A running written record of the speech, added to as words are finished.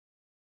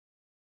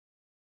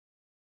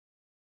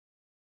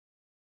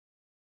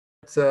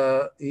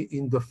that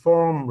in the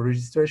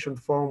registration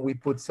form, we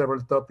put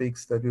several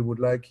topics that we would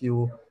like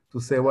you to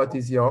say what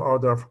is your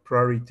order of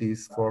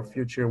priorities for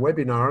future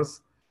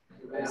webinars.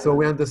 So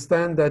we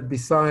understand that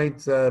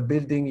besides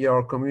building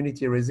your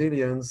community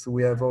resilience,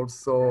 we have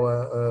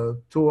also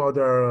two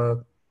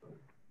other,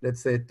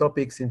 let's say,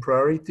 topics in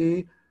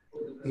priority.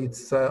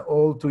 It's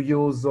all to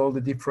use all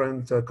the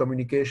different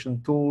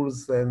communication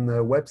tools and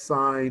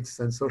websites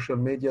and social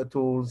media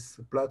tools,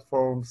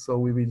 platforms. So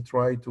we will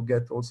try to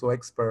get also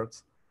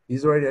experts,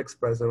 Israeli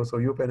experts, and also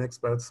European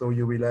experts. So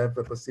you will have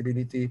the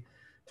possibility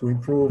to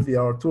improve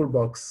your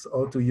toolbox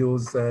or to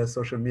use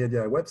social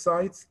media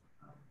websites.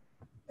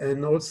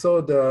 And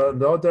also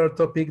the other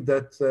topic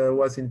that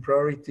was in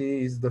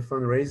priority is the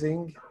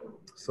fundraising.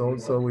 So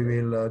also we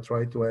will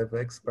try to have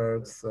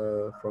experts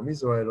from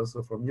Israel,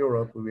 also from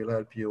Europe. We will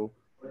help you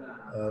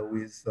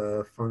with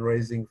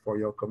fundraising for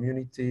your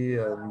community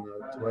and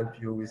to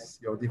help you with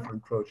your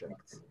different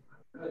projects.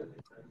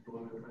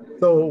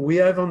 So we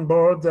have on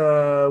board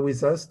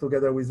with us,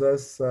 together with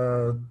us,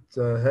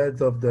 the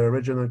head of the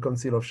Regional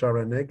Council of Shaa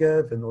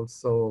Hanegev, and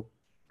also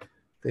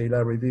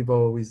Tehila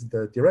Revivo is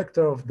the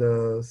director of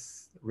the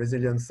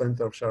Resilience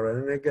Center of Shaa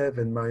Hanegev,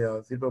 and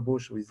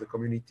Zilberbush, who is the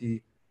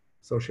community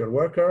social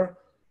worker.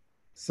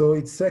 So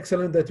it's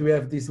excellent that we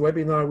have this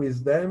webinar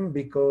with them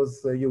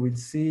because you will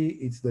see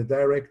it's the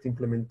direct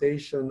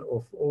implementation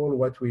of all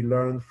what we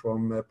learned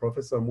from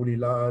Professor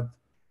Mulilad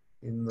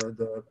in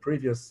the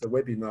previous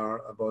webinar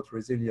about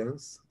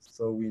resilience.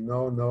 So we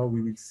now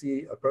we will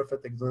see a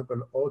perfect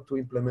example how to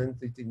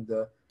implement it in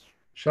the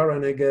Shaa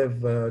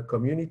Hanegev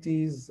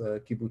communities,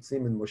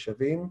 kibbutzim and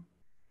moshavim.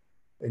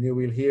 And you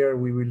will hear,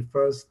 we will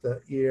first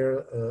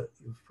hear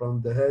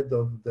from the head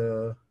of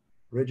the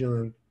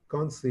Regional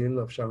Council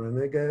of Shaa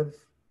Hanegev,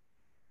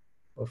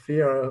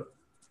 Ofir.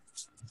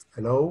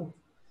 Hello,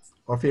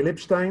 Ofir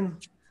Liebstein.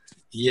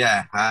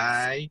 Yeah,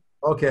 hi.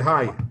 Okay,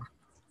 hi.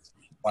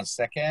 1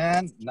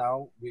 second.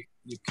 Now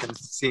you can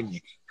see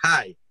me.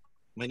 Hi,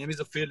 my name is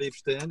Ofir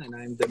Liebstein, and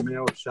I'm the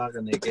mayor of Shaa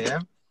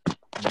Hanegev.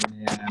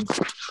 And it's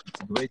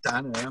a great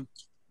honor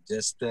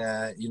just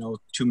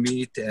to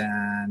meet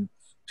and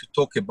to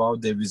talk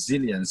about the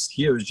resilience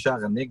here in Shaa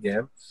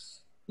Hanegev.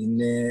 In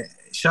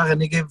Shaa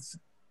Hanegev,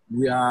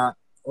 we are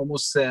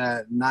almost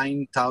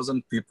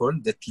 9,000 people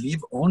that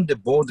live on the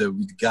border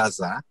with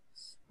Gaza,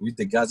 with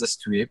the Gaza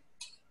Strip.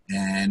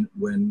 And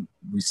when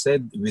we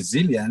said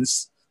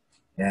resilience,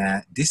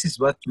 this is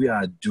what we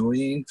are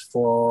doing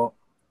for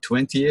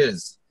 20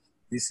 years.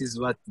 This is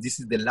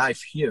the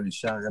life here in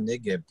Shaa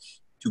Hanegev,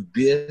 to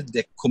build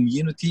the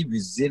community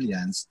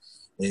resilience.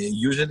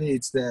 Usually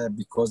it's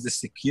because the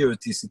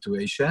security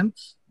situation,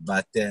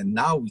 but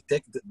now we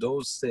take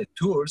those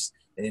tools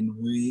and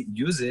we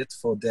use it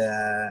for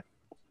the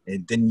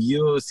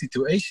new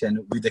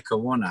situation with the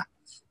corona.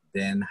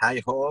 Then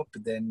I hope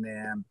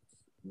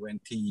when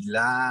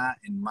Tehila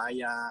and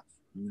Maya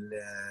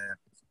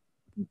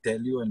will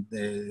tell you, and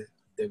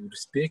they will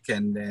speak,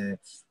 and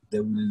they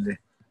will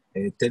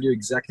tell you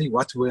exactly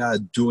what we are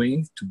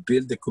doing to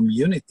build the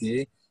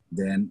community,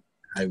 then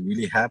I'm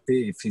really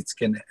happy if it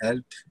can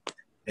help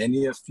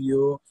any of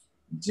you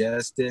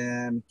just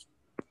to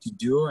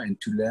do and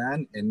to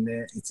learn. And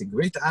it's a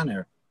great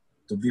honor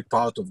to be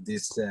part of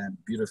this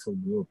beautiful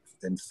group.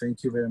 And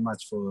thank you very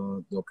much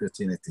for the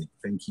opportunity.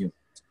 Thank you.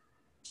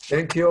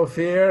 Thank you,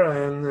 Ofir,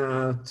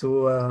 and to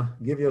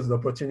give us the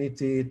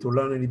opportunity to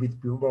learn a little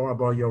bit more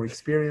about your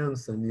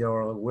experience and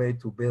your way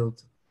to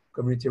build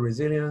community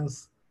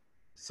resilience.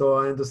 So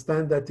I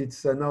understand that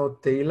it's now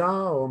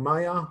Tehila or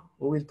Maya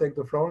who will take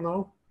the floor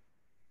now.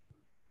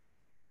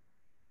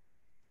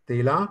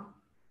 Tehila?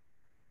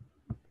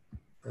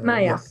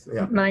 Maya. Yes,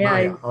 yeah.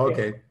 Maya.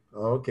 Okay.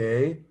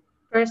 Okay.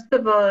 First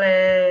of all,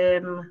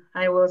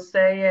 I will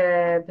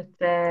say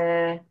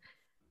that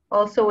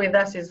also with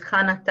us is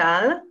Hannah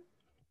Tal,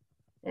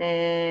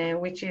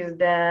 which is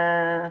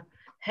the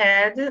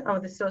head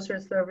of the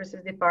Social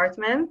Services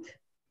Department.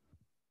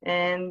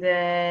 And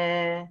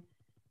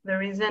the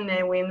reason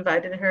we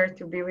invited her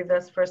to be with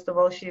us, first of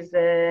all, she's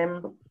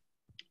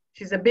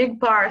a big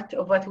part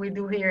of what we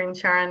do here in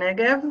Shaa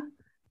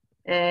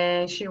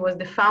Hanegev. She was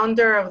the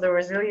founder of the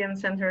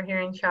Resilience Center here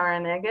in Shaa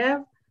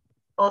Hanegev.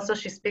 Also,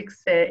 she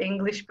speaks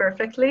English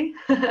perfectly.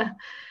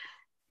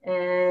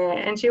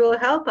 And she will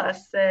help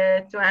us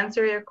to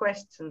answer your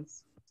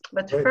questions.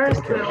 But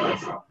first,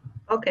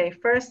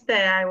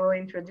 I will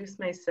introduce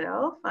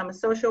myself. I'm a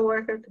social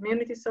worker,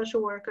 community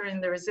social worker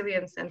in the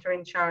Resilience Center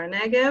in Shaa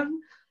Hanegev.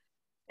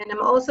 And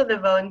I'm also the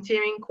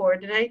volunteering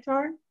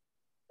coordinator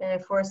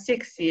for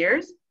 6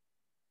 years.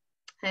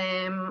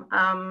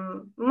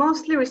 I'm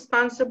mostly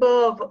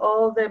responsible of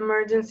all the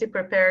emergency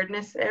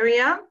preparedness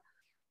area,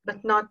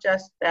 but not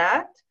just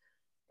that.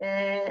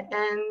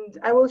 And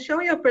I will show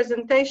you a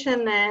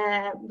presentation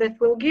that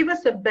will give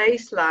us a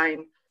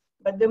baseline.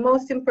 But the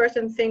most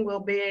important thing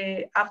will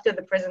be after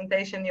the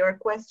presentation, your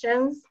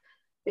questions,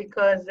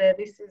 because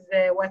this is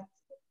what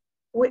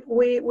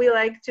we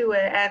like to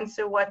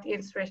answer what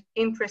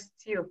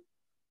interests you.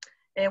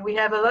 We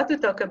have a lot to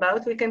talk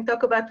about. We can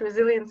talk about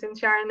resilience in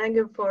Shaa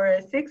Hanegev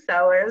for 6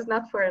 hours,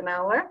 not for an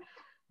hour.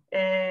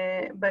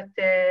 But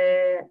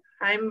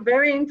I'm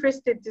very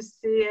interested to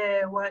see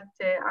what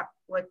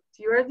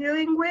you're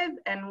dealing with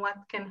and what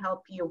can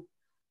help you.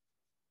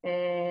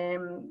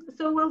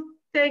 So we'll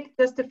take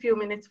just a few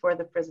minutes for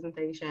the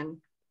presentation.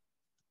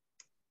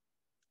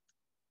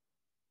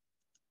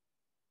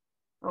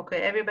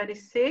 Okay, everybody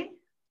see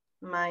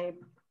my,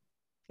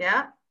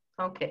 yeah,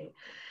 okay.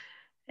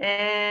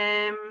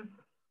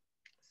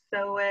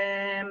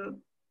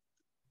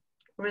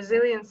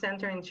 Resilience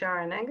Center in Shaa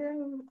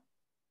Hanegev.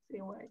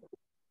 See why.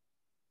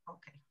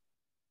 Okay.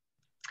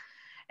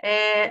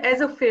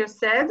 As Ofir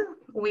said,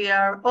 we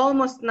are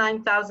almost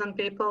 9,000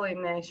 people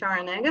in Shaa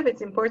Hanegev.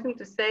 It's important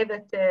to say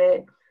that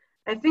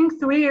I think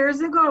 3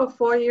 years ago or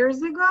 4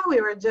 years ago, we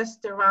were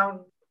just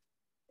around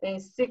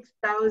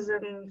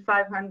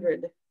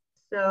 6,500.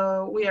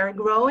 So we are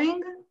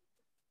growing,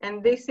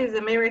 and this is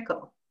a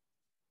miracle,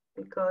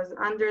 because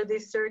under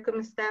these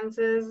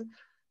circumstances,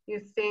 you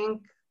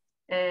think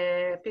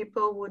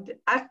people would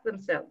ask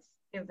themselves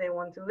if they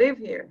want to live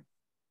here.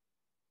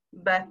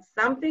 But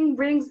something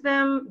brings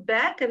them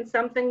back, and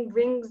something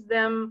brings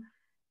them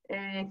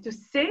to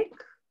seek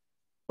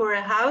for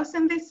a house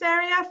in this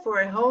area,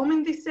 for a home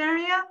in this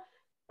area.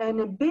 And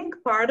a big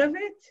part of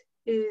it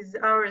is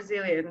our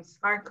resilience,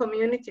 our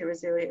community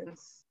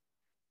resilience.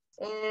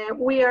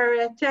 We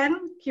are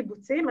 10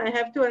 kibbutzim. I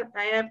have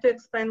to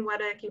explain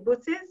what a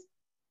kibbutz is,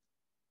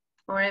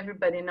 or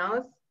everybody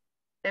knows.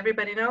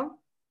 Everybody know?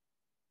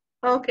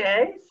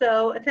 Okay,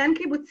 so 10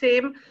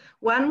 kibbutzim,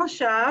 1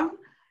 moshav,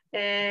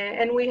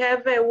 and we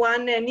have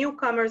one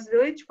newcomers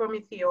village from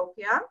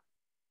Ethiopia.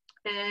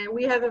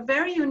 We have a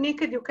very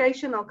unique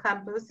educational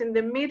campus in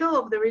the middle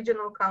of the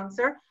regional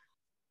council.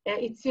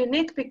 It's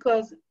unique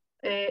because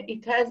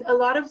it has a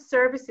lot of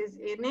services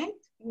in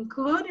it,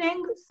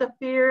 including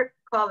Ofir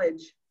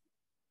College,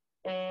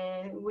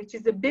 which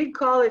is a big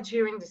college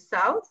here in the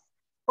south.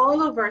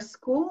 All of our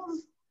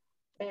schools,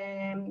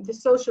 the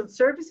social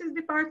services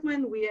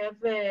department, we have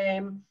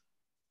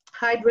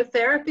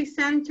hydrotherapy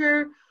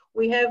center,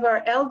 we have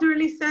our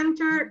elderly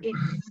center.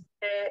 It's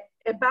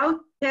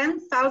about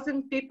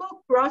 10,000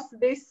 people cross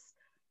this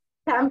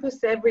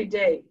campus every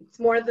day. It's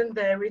more than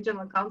the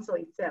regional council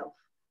itself.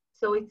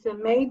 So it's a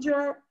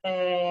major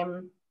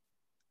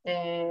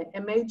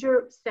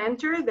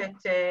center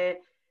that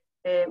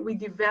we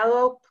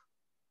develop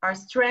our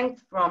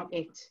strength from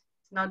it.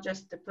 It's not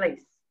just a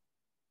place.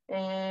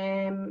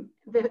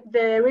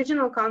 The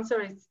regional council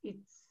it's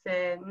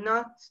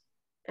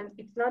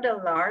not a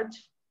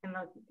large,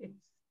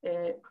 it's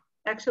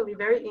actually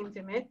very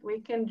intimate.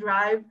 We can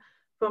drive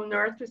from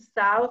north to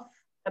south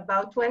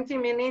about 20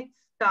 minutes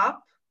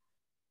stop.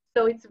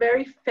 So it's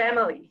very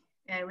family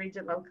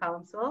regional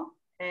council.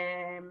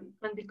 And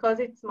because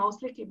it's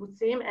mostly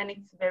kibbutzim and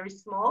it's very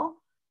small,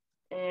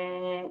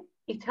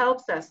 it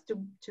helps us to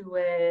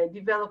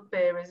develop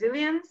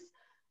resilience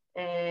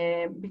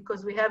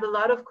because we have a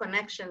lot of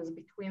connections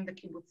between the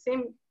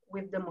kibbutzim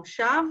with the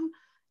moshav,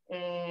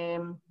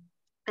 and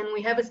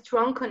we have a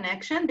strong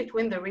connection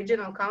between the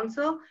regional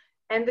council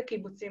and the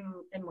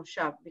kibbutzim and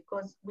moshav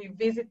because we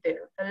visit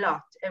there a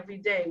lot every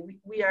day.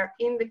 We are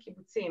in the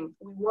kibbutzim,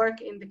 we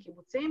work in the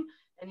kibbutzim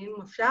and in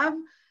moshav.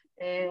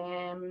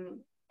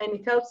 And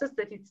it helps us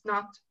that it's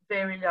not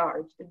very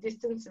large. The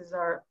distances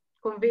are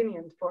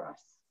convenient for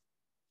us.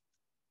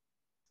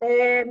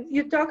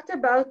 You talked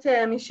about,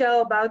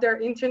 Michelle, about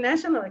our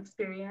international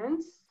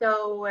experience.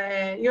 So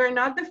you're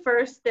not the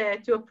first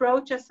to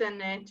approach us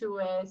and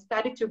to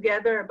study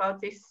together about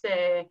this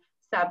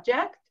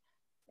subject.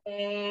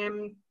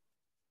 The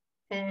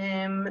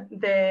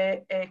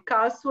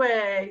council,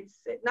 it's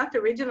not the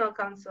regional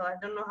council, I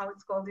don't know how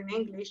it's called in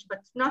English,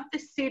 but it's not the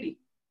city,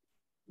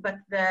 but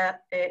the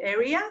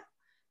area.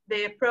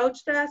 They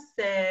approached us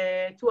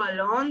to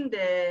Alon,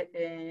 the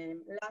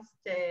last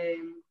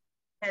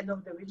head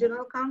of the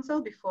regional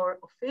council before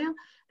Ofir,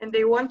 and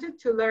they wanted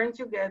to learn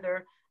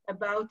together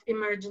about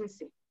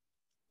emergency.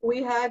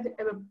 We had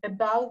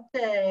about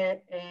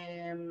 5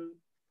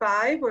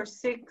 or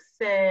 6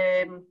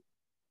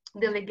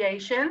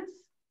 delegations,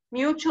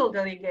 mutual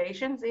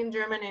delegations in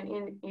Germany and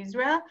in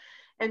Israel,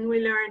 and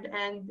we learned,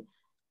 and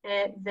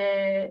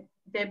the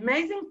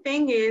amazing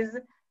thing is,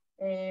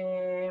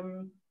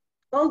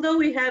 although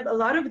we have a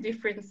lot of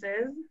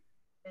differences,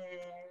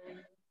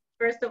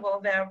 first of all,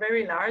 they are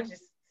very large,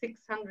 it's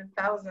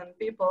 600,000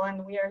 people,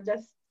 and we are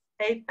just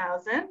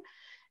 8,000.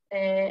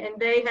 And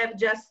they have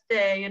just,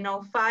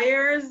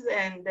 fires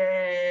and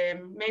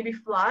maybe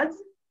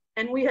floods,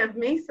 and we have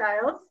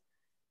missiles.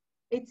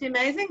 It's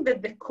amazing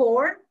that the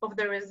core of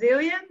the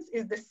resilience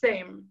is the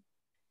same.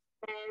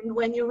 And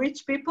when you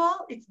reach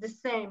people, it's the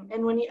same.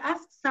 And when you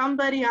ask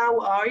somebody, how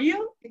are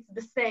you? It's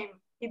the same.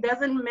 It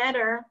doesn't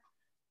matter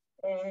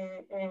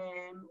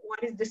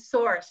what is the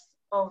source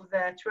of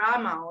the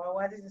trauma or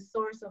what is the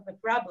source of the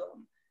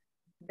problem.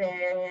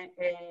 The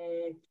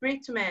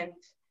treatment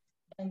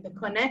and the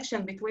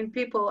connection between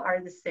people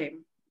are the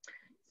same.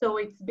 So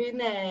it's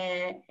been,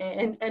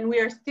 and we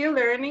are still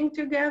learning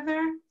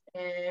together.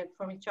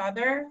 from each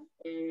other.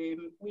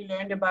 We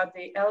learned about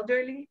the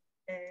elderly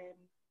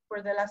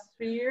for the last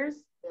 3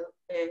 years,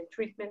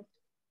 treatment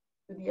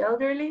to the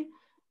elderly.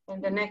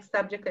 And the next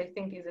subject, I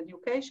think, is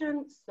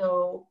education.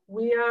 So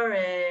we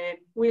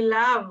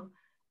love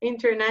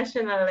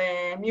international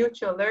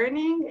mutual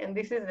learning. And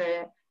this is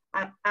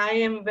I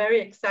am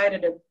very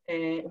excited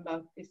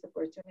about this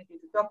opportunity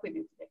to talk with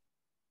you today.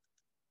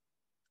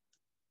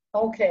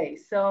 Okay,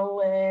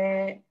 so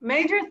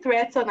major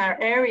threats on our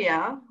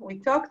area, we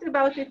talked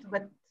about it,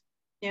 but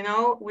you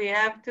know, we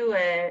have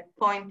to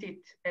point it.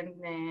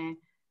 And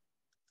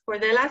for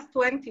the last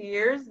 20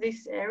 years,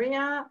 this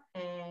area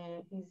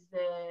is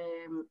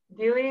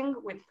dealing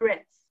with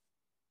threats,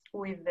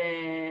 with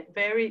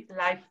very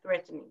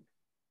life-threatening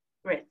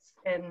threats.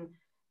 And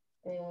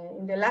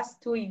in the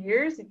last 2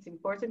 years, it's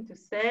important to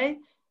say,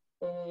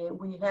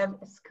 we have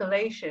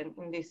escalation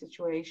in this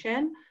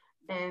situation.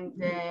 And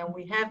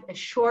we have a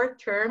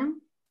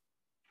short-term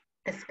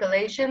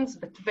escalations,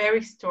 but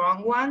very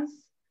strong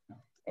ones.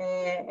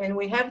 And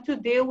we have to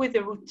deal with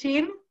a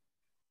routine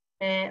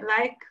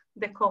like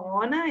the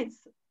corona.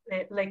 It's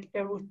like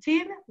a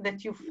routine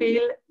that you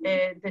feel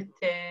that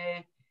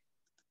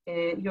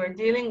you're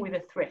dealing with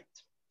a threat.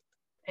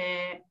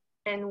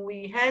 And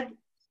we had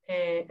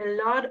a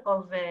lot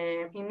of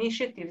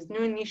initiatives,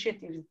 new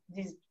initiatives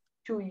these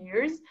 2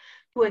 years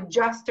to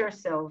adjust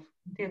ourselves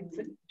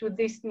to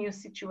this new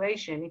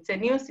situation. It's a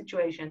new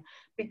situation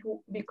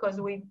because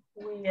we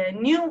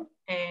knew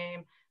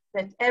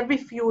that every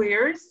few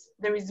years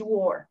there is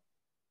war.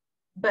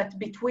 But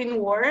between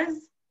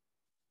wars,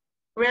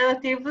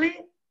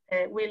 relatively,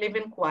 we live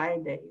in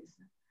quiet days.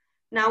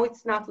 Now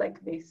it's not like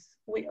this.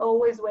 We're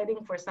always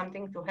waiting for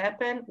something to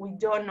happen. We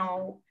don't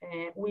know.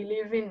 We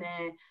live in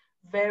a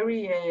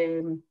very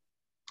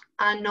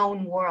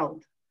unknown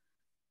world.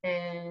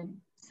 And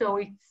so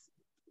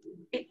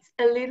it's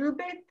a little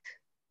bit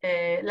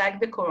like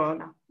the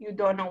corona. You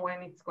don't know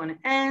when it's going to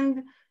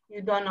end.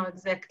 You don't know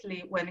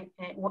exactly when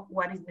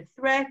what is the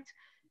threat.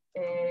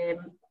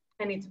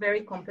 And it's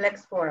very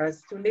complex for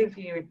us to live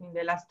here in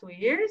the last 2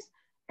 years.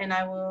 And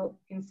I will,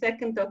 in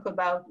second, talk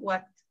about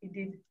what it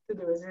did to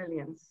the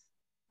resilience.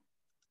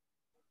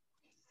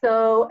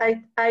 So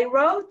I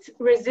wrote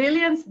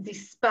resilience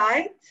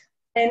despite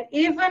and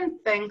even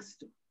thanks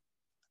to.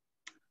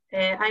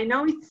 I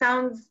know it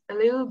sounds a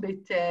little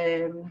bit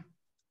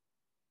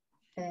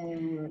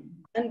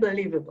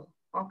unbelievable,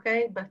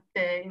 okay? But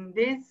in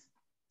these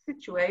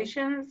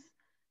situations,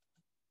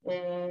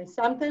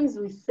 sometimes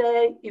we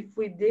say, if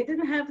we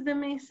didn't have the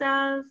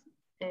missiles,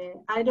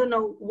 I don't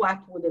know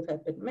what would have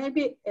happened.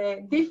 Maybe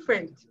a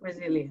different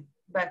resilience,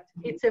 but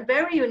it's a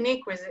very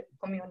unique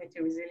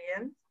community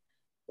resilience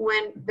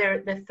when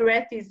the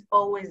threat is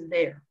always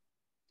there.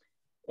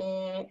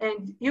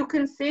 And you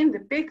can see in the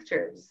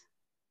pictures,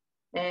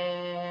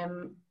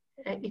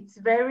 it's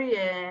very,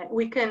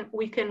 we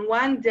can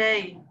one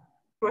day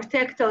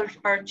protect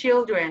our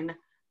children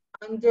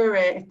under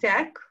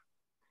attack,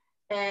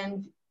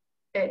 and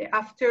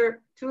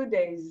after 2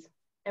 days,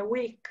 a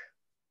week,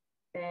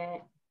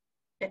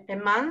 a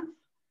month,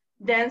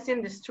 dance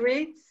in the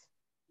streets,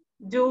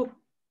 do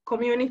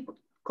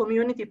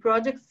community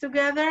projects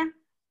together,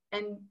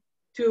 and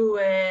to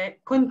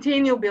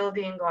continue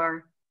building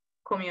our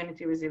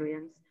community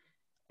resilience.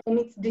 And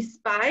it's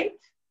despite,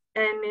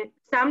 and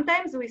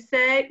sometimes we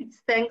say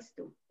it's thanks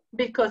to,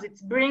 because it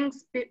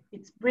brings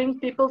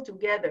people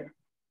together.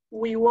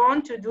 We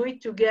want to do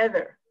it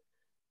together.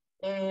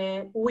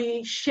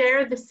 We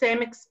share the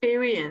same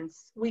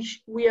experience.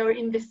 We are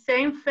in the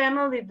same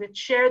family that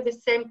share the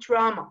same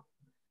trauma.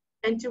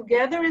 And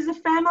together as a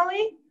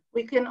family,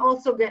 we can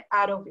also get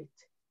out of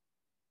it.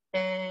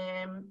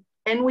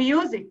 And we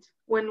use it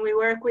when we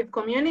work with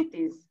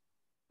communities.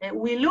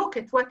 We look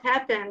at what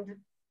happened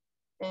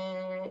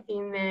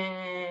in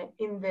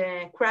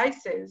the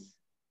crisis,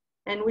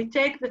 and we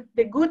take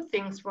the good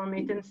things from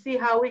it and see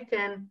how we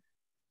can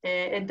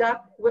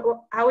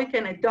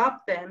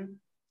adopt them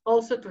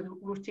also to the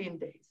routine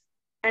days.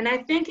 And I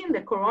think in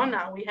the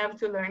corona, we have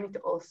to learn it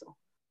also.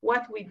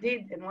 What we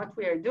did and what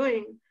we are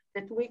doing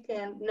that we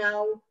can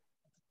now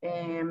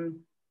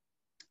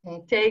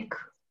take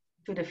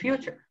to the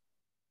future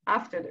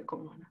after the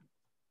corona.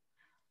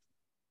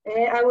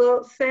 I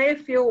will say a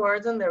few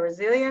words on the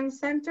Resilience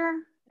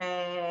Center.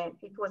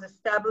 It was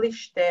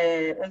established,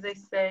 as I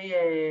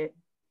say,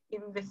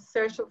 in the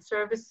social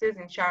services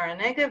in Shaa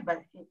Hanegev,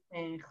 but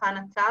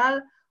Hannah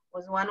Tal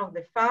was one of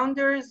the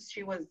founders.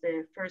 She was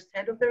the first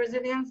head of the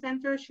Resilience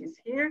Center. She's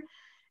here.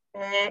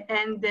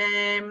 And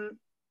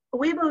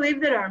we believe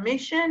that our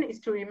mission is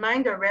to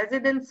remind our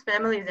residents,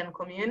 families, and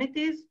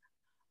communities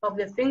of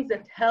the things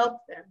that help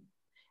them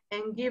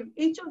and give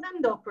each of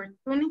them the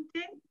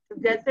opportunity to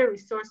get their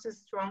resources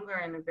stronger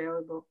and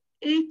available.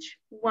 Each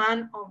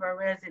one of our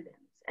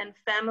residents and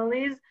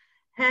families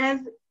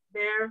has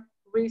their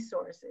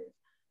resources.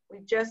 We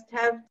just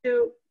have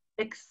to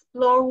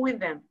explore with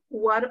them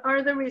what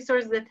are the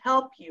resources that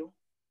help you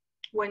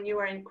when you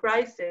are in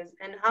crisis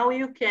and how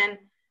you can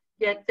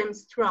get them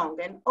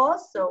strong, and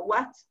also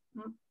what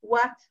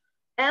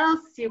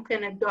else you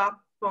can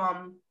adopt from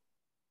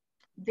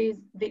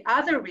the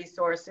other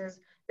resources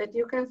that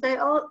you can say,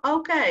 oh,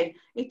 okay,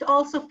 it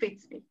also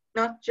fits me.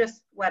 Not just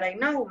what I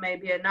know,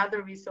 maybe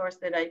another resource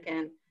that I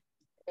can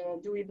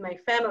do with my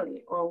family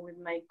or with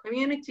my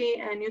community.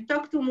 And you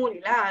talk to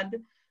Mulilad,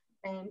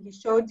 and he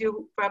showed you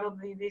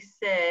probably this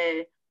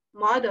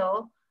model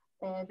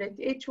that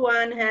each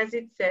one has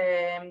its,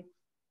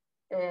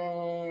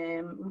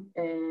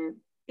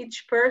 each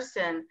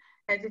person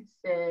has its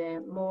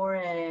more,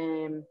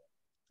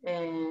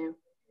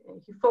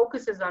 he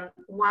focuses on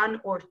one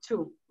or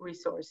two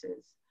resources,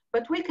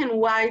 but we can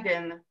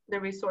widen the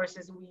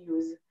resources we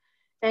use.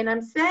 And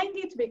I'm saying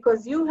it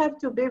because you have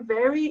to be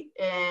very,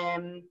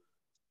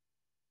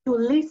 to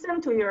listen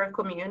to your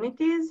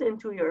communities and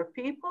to your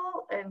people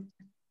and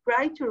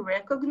try to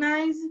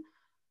recognize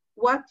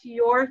what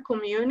your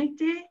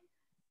community,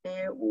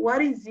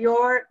 what is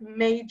your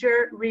major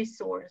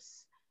resource.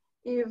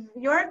 If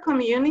your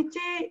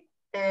community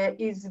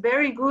is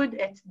very good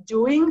at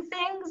doing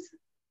things,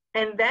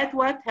 and that's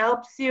what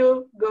helps you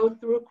go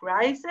through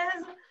crisis,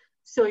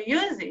 so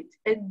use it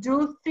and do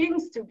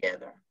things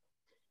together.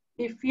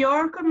 If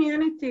your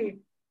community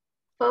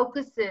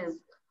focuses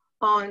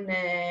on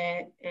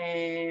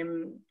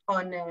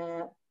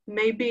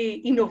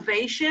maybe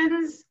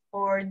innovations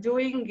or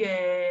doing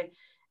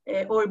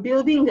or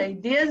building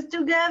ideas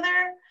together,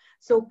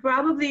 so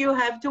probably you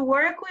have to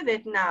work with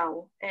it now.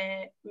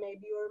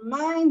 Maybe your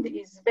mind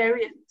is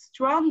very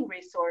strong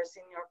resource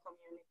in your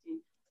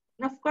community.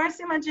 And of course,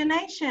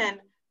 imagination,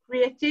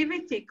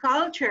 creativity,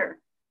 culture.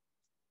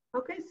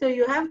 Okay, so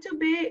you have to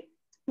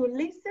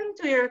listen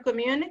to your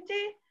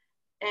community.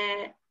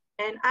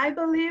 And I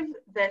believe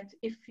that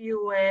if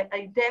you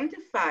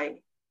identify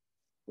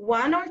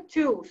one or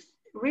two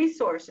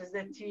resources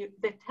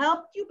that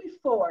helped you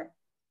before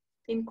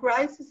in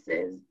crises,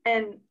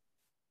 and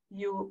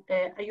you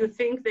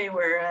think they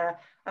were,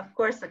 of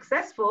course,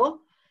 successful,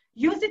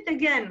 use it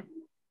again.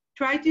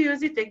 Try to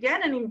use it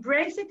again and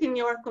embrace it in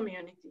your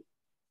community.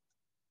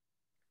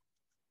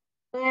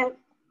 The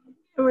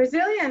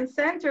Resilience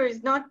Center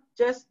is not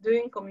just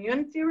doing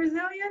community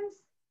resilience.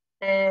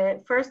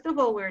 First of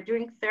all, we're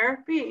doing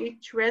therapy.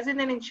 Each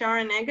resident in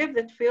Shaa Hanegev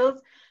that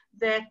feels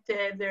that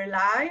their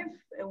life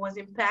was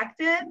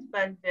impacted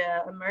by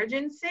the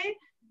emergency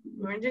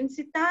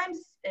times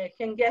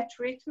can get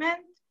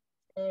treatment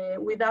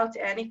without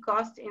any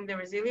cost in the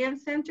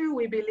Resilience Center.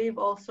 We believe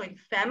also in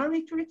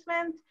family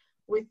treatment.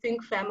 We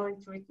think family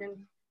treatment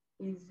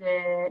is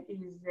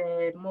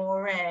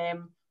more,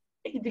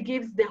 it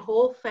gives the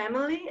whole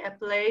family a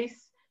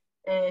place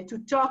to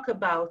talk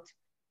about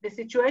the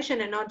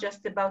situation and not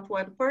just about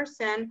one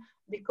person,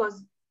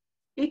 because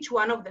each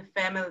one of the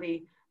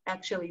family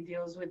actually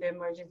deals with the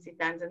emergency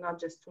times and not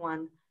just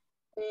one.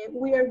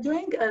 We are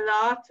doing a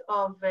lot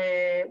of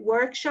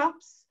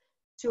workshops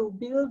to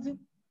build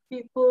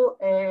people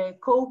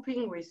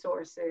coping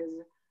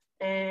resources.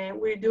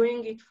 We're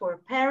doing it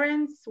for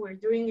parents, we're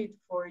doing it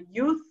for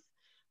youth,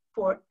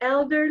 for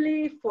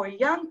elderly, for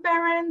young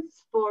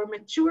parents, for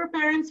mature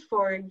parents,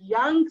 for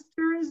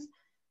youngsters,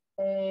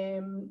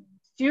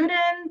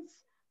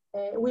 students.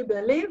 We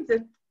believe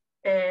that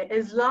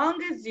as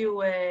long as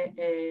you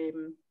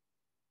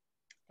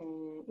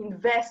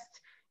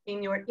invest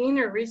in your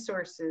inner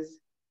resources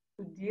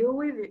to deal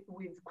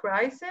with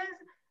crisis,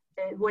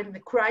 when the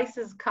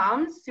crisis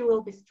comes, you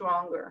will be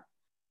stronger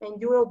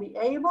and you will be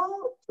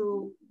able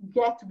to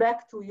get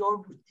back to your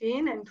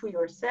routine and to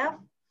yourself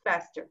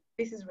faster.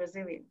 This is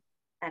resilience,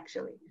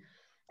 actually.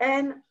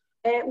 And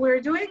we're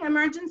doing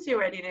emergency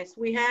readiness.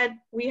 We have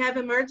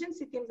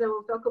emergency teams, I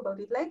will talk about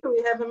it later.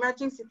 We have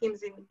emergency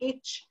teams in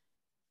each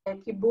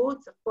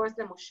kibbutz, of course,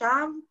 the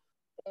moshav,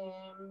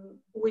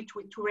 which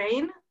we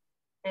train.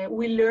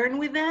 We learn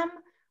with them,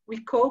 we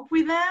cope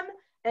with them.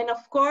 And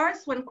of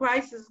course, when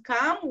crises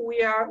come,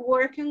 we are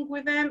working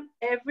with them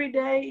every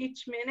day,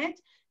 each minute.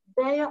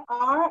 They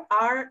are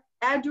our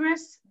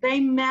address,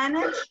 they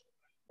manage,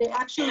 they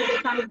actually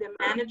become the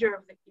manager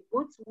of the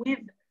kibbutz with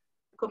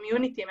the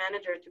community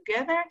manager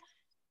together,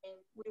 and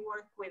we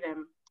work with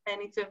them.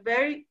 And it's a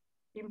very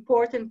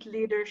important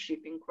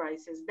leadership in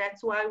crisis.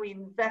 That's why we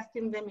invest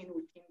in them in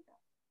within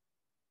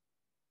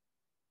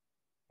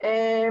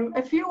them.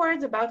 A few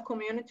words about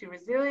community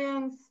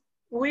resilience.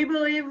 We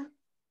believe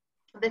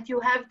that you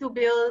have to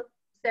build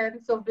a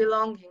sense of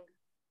belonging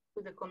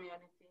to the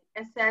community,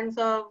 a sense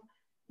of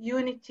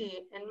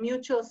unity and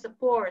mutual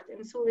support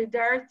and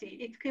solidarity.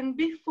 It can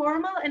be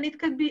formal and it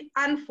can be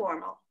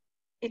informal.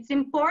 It's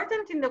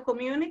important in the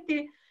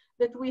community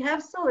that we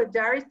have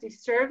solidarity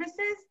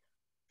services,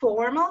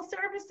 formal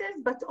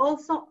services, but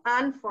also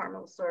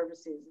informal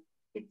services.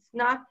 It's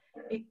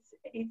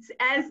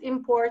as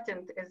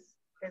important as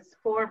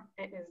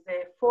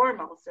the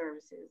formal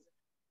services.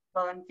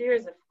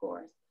 Volunteers, of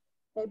course.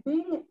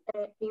 Being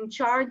in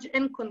charge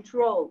and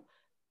control.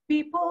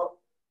 People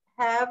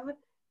have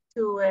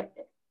to,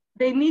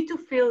 they need to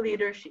feel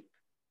leadership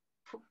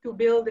to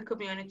build the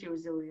community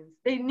resilience.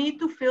 They need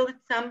to feel that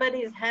somebody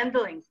is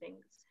handling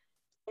things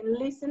and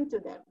listen to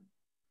them.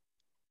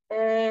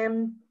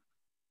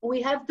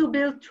 we have to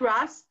build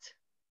trust,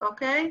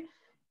 okay,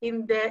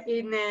 in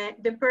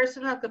the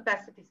personal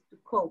capacities to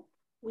cope.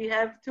 We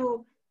have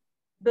to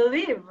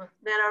believe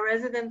that our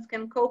residents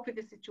can cope with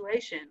the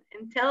situation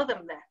and tell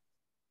them that,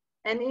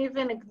 and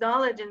even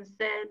acknowledge and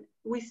say,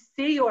 we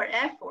see your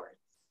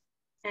efforts,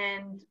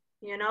 and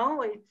you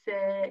know,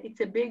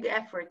 it's a big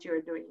effort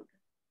you're doing.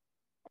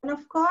 And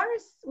of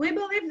course, we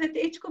believe that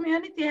each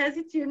community has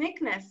its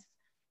uniqueness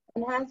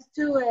and has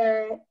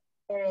to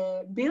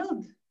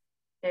build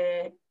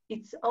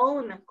its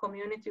own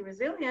community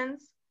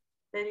resilience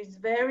that is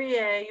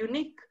very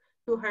unique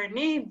to her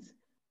needs,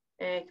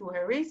 to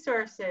her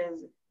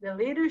resources, the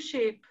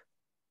leadership,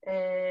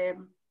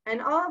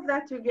 and all of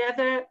that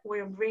together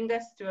will bring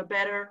us to a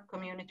better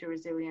community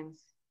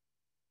resilience.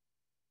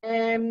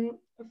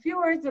 A few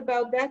words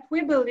about that.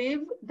 We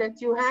believe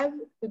that you have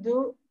to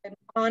do an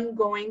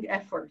ongoing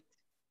effort.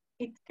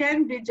 It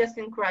can't be just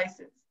in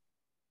crisis.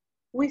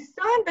 We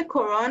saw in the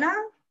corona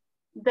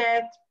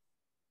that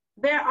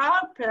there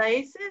are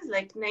places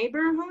like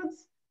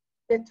neighborhoods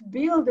that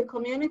build the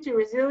community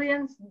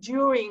resilience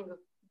during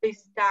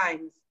these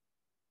times.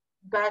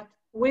 But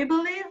we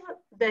believe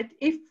that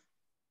if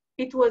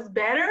it was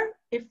better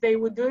if they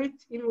would do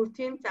it in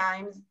routine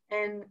times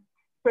and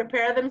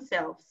prepare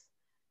themselves.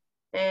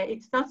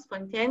 It's not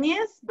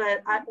spontaneous,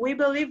 but we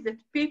believe that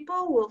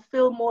people will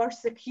feel more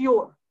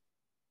secure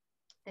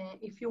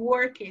if you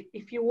work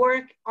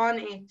on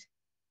it.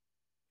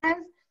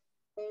 And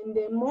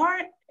the more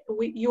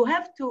you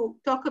have to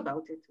talk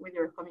about it with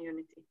your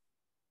community.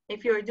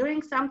 If you're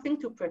doing something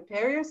to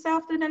prepare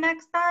yourself to the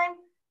next time,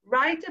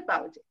 write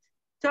about it,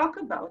 talk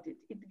about it.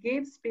 It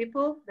gives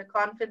people the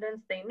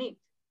confidence they need.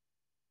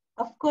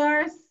 Of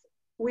course,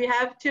 we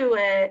have to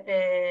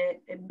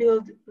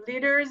build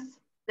leaders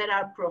that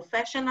are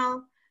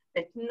professional,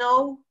 that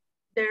know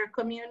their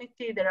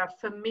community, that are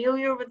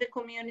familiar with the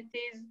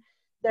communities,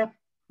 that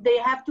they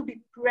have to be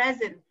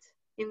present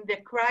in the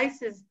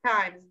crisis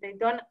times. They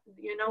don't,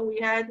 you know, we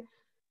had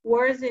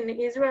wars in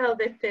Israel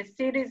that the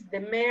cities, the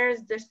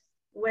mayors just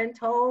went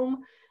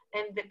home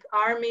and the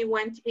army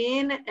went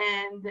in,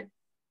 and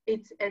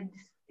it's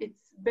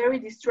very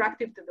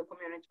destructive to the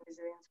community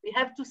resilience. We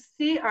have to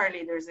see our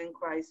leaders in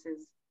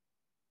crisis.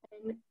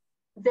 And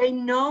they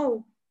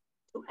know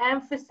to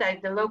emphasize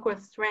the local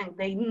strength.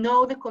 They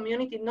know the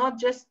community, not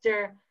just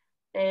their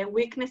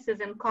weaknesses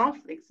and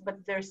conflicts, but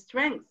their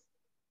strengths.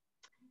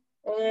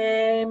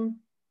 And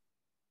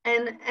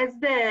as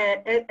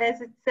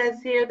it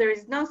says here, there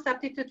is no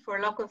substitute for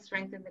local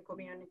strength in the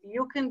community.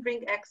 You can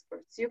bring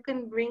experts, you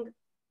can bring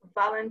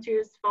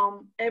volunteers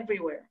from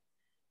everywhere.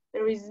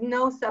 There is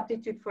no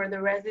substitute for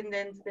the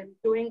residents that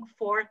doing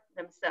for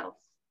themselves.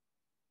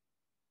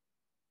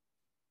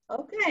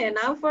 Okay, and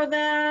now for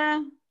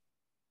the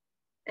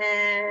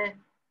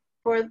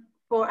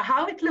for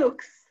how it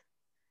looks.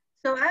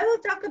 So I will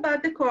talk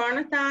about the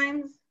corona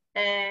times,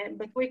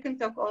 but we can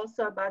talk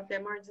also about the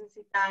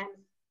emergency times.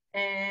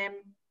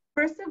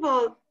 First of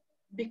all,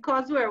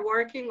 because we are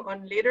working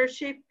on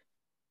leadership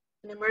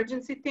and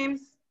emergency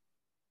teams,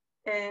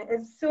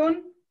 as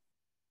soon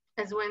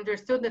as we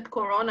understood that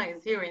corona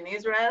is here in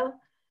Israel,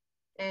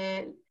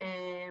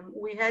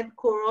 we had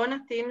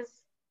corona teams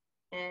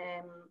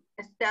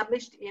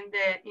established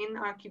in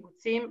our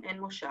kibbutzim and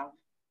moshav.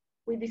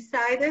 We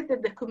decided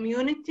that the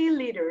community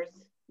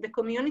leaders, the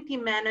community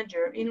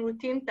manager in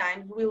routine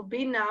times will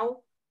be now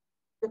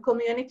the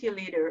community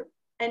leader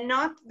and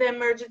not the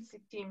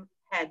emergency team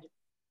head.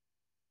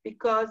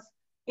 Because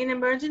in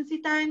emergency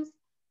times,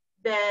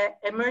 the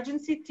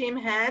emergency team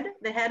head,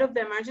 the head of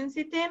the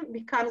emergency team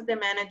becomes the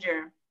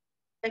manager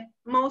at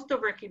most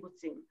of our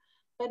kibbutzim.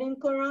 But in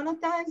corona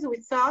times, we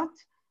thought,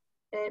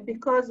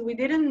 because we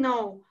didn't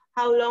know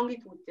how long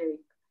it would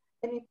take,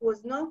 and it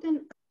was not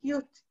an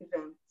acute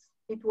event.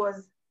 It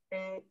was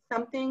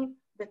something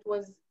that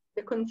was,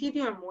 the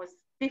continuum was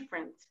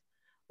different.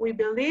 We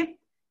believed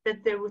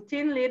that the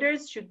routine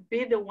leaders should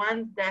be the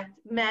ones that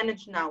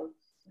manage now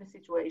the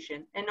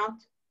situation and not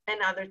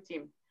another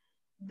team.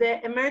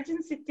 The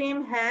emergency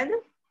team head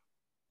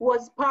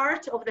was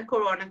part of the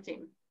corona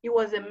team. It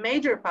was a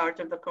major part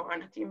of the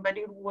corona team, but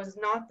it was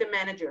not the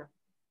manager.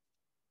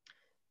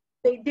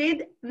 They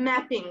did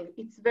mapping.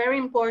 It's very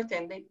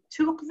important. They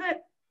took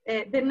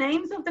the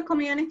names of the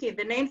community,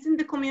 the names in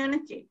the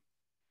community.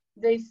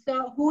 They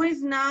saw who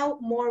is now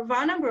more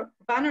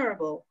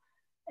vulnerable.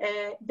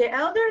 The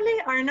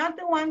elderly are not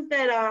the ones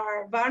that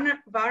are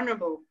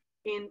vulnerable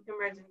in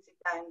emergency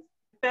times.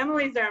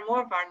 Families are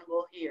more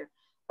vulnerable here.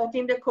 But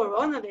in the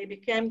corona, they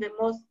became the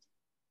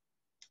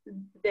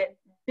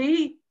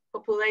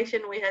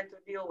population we had to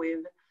deal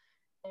with.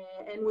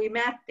 And we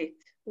mapped it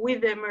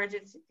with the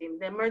emergency team.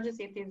 The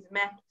emergency teams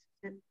mapped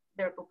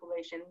their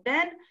population.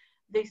 Then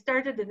they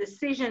started the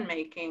decision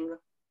making.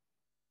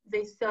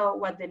 They saw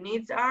what the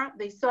needs are.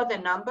 They saw the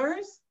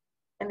numbers,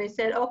 and they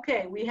said,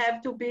 okay, we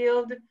have to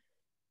build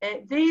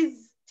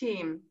this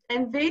team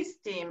and this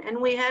team, and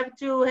we have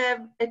to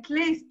have at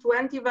least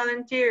 20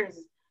 volunteers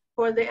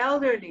for the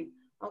elderly.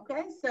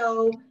 Okay,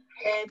 so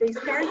they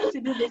started to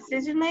do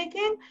decision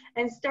making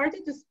and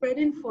started to spread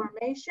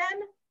information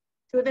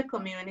to the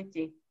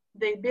community.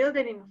 They built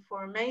an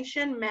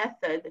information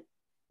method.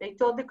 They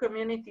told the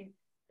community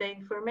the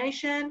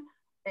information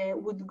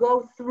would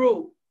go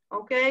through,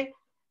 okay?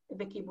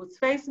 The kibbutz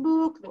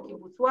Facebook, the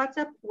kibbutz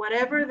WhatsApp,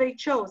 whatever they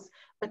chose.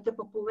 But the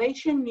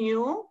population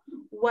knew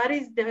what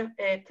is the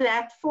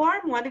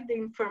platform, what is the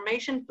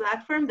information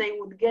platform they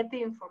would get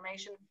the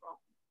information from.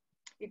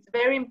 It's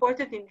very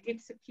important and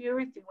gives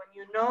security when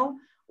you know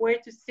where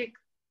to seek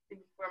the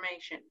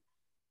information.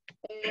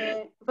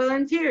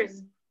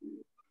 Volunteers,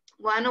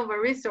 one of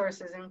our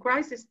resources in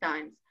crisis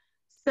times.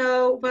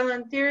 So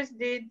volunteers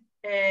did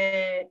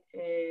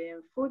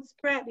food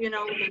spread, you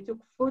know, they took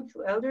food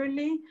to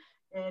elderly.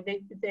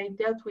 They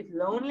dealt with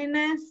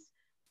loneliness,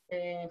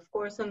 of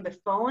course, on the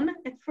phone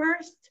at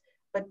first,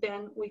 but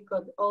then we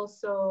could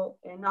also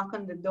knock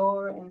on the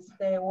door and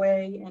stay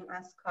away and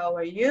ask, how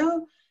are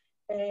you?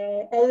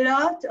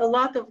 A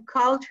lot of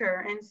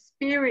culture and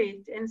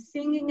spirit and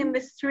singing in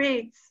the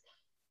streets,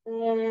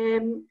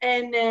 and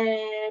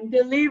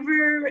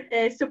deliver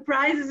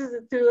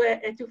surprises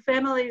to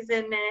families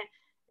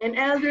and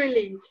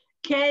elderly,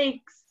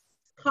 cakes,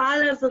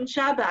 challahs on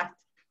Shabbat,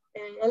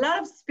 a lot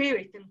of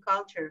spirit and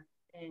culture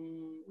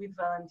with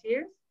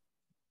volunteers.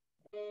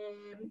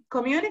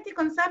 Community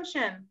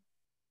consumption.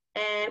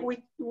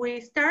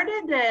 We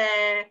started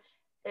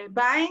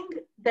buying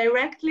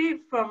directly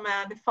from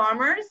the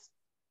farmers,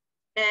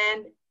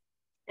 and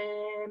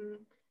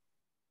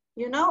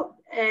you know,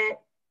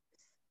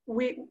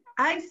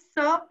 I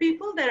saw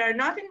people that are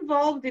not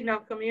involved in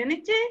our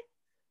community.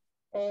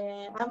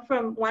 I'm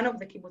from one of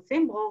the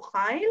kibbutzim, Bro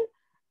Chayil,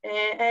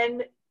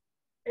 and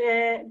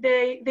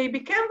they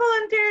became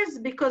volunteers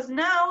because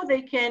now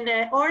they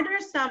can order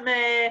some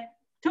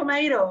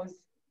tomatoes,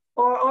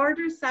 or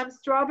order some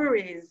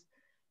strawberries,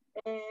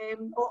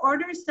 or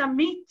order some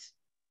meat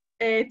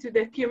to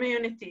the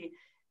community.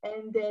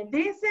 And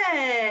this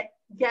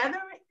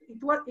gathering,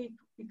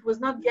 it was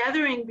not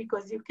gathering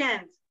because you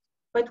can't,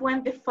 but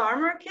when the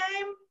farmer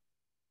came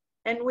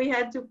and we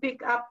had to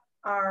pick up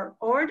our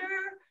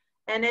order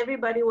and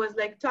everybody was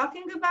like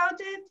talking about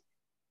it,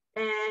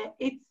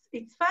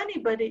 it's funny,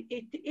 but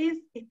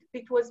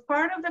it was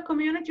part of the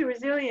community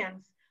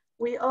resilience.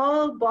 We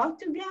all bought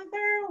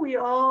together, we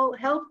all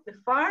helped the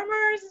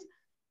farmers.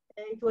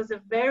 It was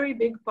a very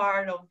big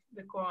part of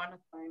the Corona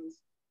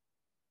times.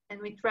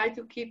 And we try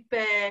to keep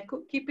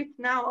it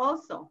now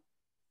also.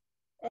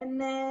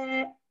 And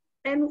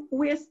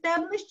we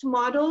established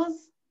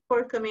models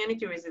for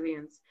community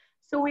resilience.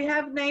 So we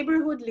have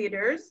neighborhood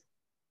leaders.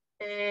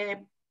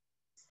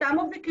 Some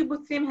of the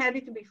kibbutzim had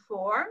it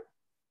before,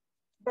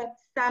 but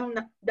some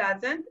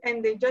doesn't,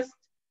 and they just,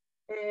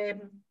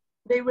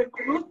 they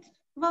recruit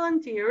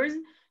volunteers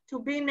to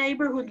be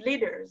neighborhood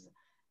leaders.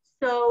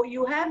 So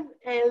you have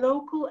a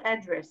local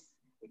address.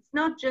 It's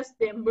not just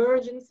the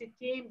emergency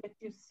team that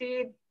you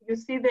see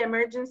the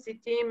emergency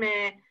team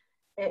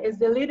as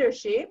the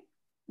leadership,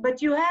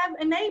 but you have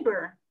a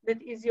neighbor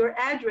that is your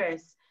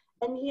address,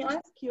 and he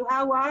asks you,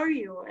 how are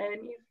you?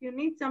 And if you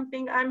need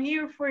something, I'm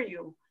here for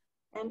you.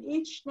 And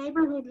each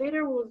neighborhood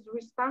leader was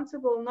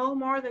responsible no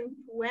more than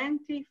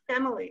 20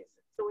 families.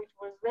 So it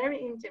was very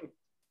intimate.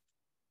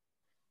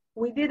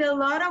 We did a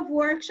lot of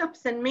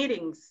workshops and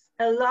meetings,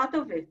 a lot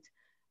of it,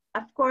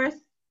 of course,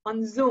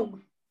 on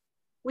Zoom,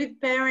 with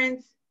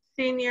parents,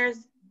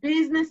 seniors,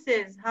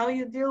 businesses, how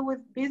you deal with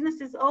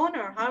businesses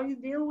owner, how you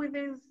deal with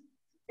these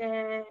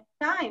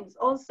times.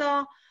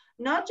 Also,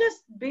 not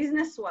just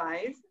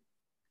business-wise,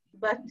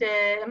 but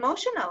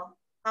emotional.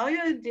 How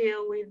you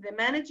deal with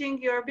managing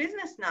your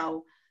business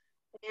now.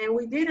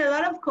 We did a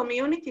lot of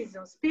community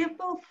Zooms.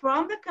 People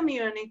from the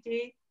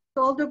community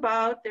told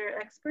about their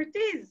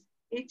expertise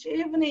each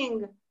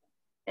evening.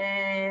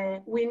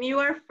 We knew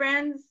our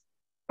friends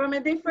from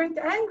a different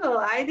angle.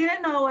 I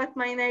didn't know what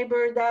my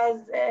neighbor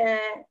does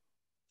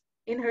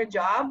in her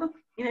job,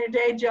 in her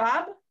day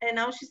job, and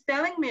now she's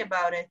telling me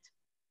about it.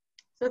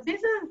 So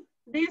these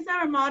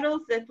are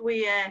models that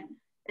we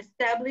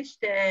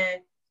established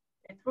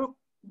through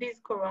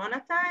these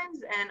Corona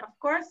times, and of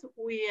course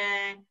we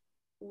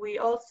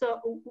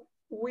also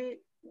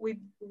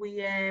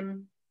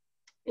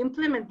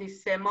implement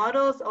these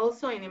models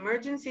also in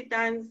emergency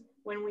times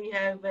when we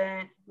have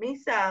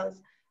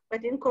missiles.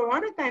 But in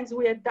Corona times,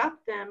 we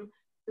adapt them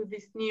to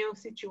this new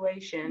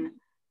situation.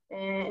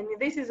 And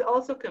this is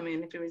also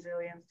community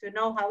resilience, to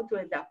know how to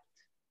adapt.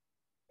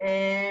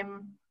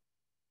 And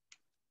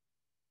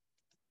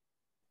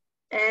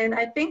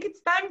I think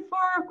it's time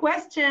for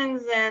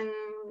questions. And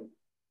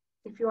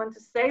if you want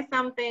to say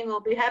something, we'll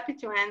be happy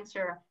to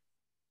answer.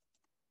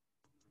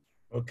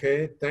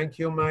 Okay, thank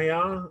you,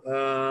 Maya.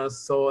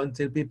 So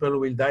until people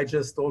will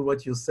digest all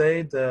what you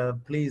said,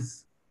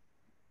 please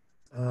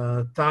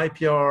type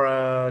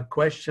your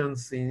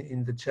questions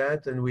in the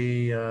chat, and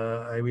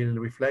I will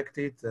reflect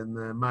it, and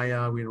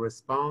Maya will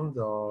respond,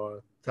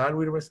 or Tal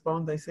will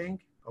respond, I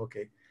think.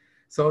 Okay.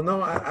 So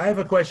now I have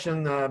a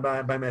question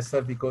by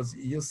myself, because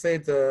you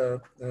said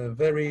a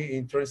very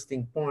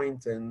interesting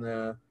point, and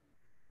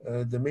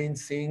the main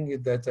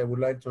thing that I would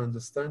like to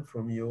understand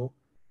from you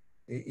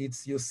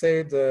it's, you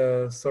said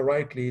so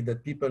rightly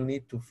that people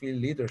need to feel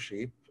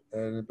leadership,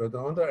 but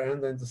on the other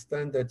hand,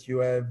 understand that you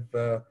have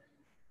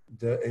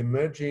the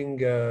emerging,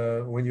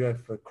 when you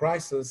have a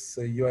crisis,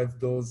 you have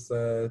those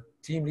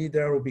team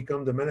leaders who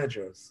become the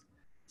managers.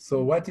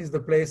 So what is the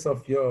place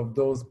of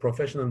those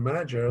professional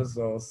managers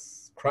or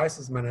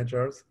crisis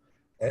managers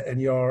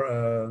and your,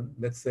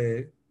 let's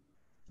say,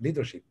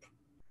 leadership?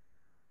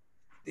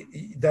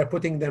 They're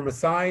putting them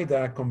aside,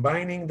 they're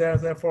combining their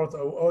efforts,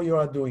 or you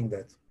are doing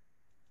that?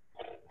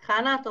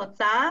 חנה, את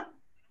רוצה?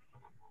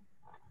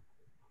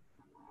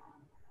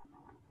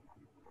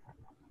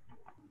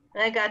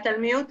 רגע, את על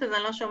מיוט, אז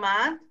אני לא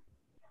שומעת.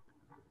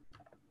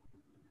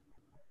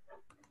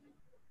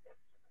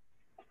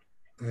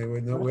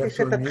 אמרתי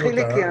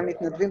שתתחילי כי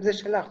המתנדבים זה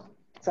שלך.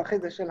 צחי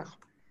זה שלך.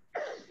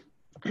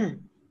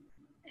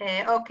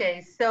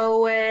 Okay,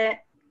 so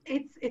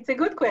it's a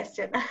good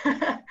question.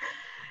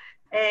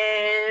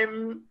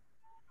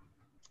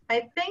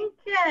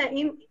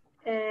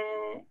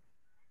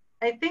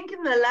 I think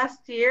in the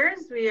last years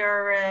we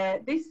are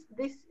this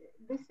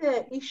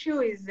issue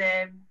is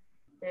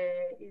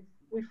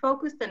we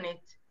focused on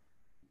it.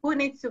 Who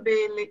needs to be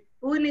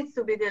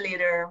the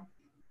leader?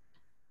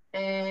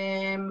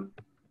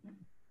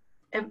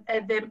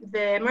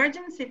 The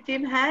emergency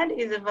team head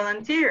is a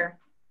volunteer,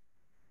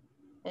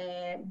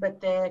 but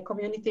the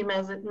community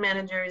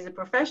manager is a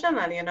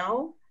professional, you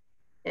know,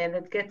 and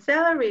that gets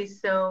salary.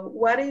 So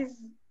what is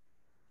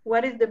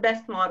the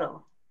best model?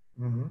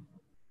 Mm-hmm.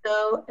 So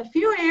a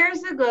few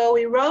years ago,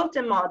 we wrote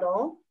a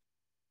model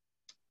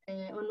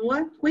on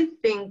what we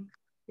think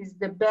is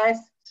the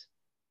best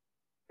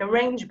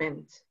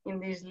arrangement in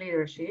this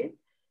leadership.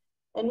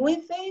 And we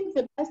think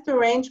the best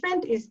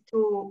arrangement is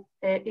to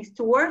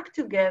work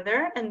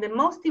together. And the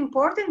most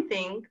important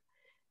thing,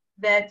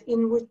 that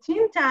in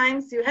routine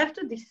times, you have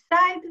to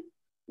decide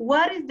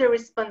what is the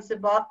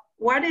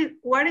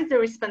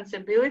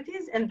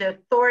responsibilities and the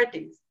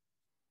authorities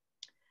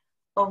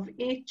of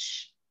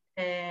each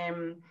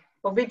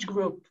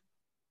group.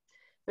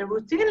 The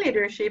routine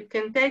leadership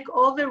can take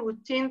all the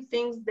routine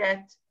things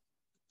that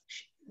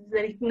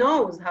it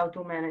knows how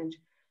to manage,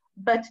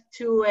 but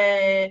to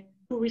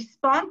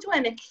respond to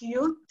an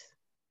acute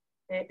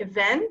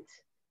event,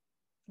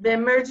 the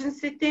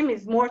emergency team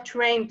is more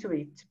trained to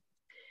it.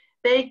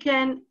 They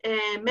can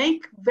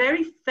make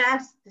very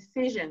fast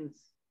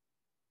decisions,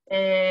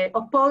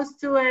 opposed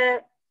to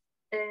a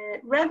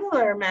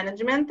regular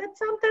management that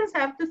sometimes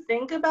have to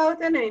think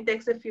about it and it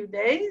takes a few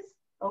days,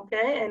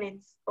 okay, and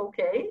it's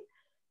okay.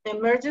 The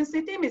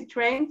emergency team is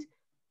trained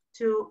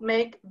to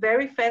make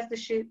very fast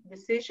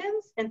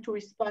decisions and to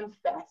respond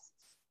fast.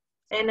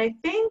 And I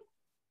think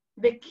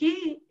the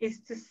key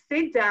is to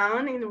sit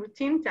down in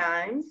routine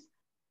times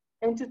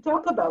and to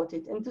talk about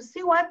it and to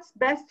see what's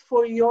best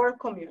for your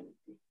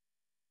community.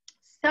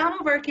 Some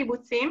of our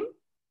kibbutzim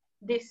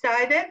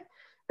decided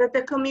that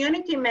the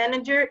community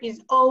manager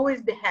is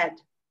always the head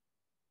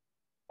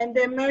and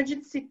the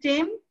emergency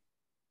team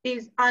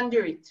is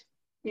under it,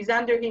 is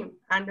under him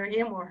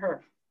or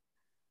her.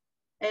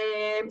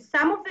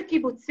 Some of the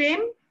kibbutzim,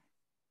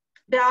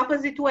 the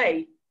opposite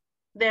way.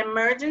 The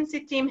emergency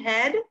team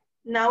head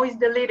now is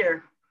the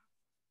leader.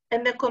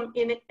 And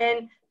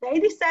they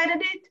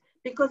decided it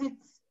because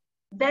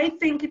they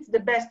think it's the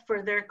best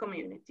for their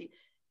community.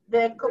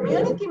 The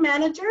community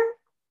manager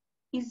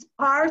is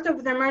part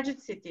of the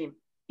emergency team.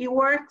 He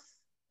works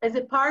as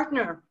a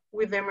partner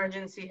with the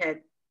emergency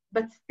head,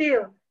 but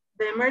still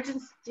the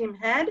emergency team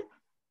head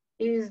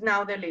is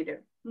now the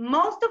leader.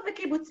 Most of the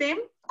kibbutzim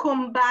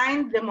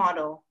combine the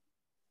model.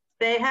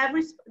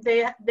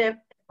 The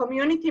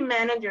community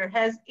manager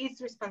has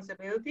its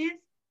responsibilities.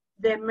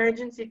 The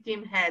emergency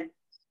team head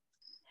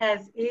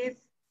has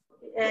its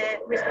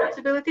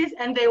responsibilities,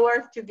 and they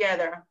work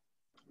together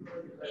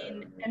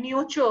in a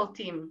mutual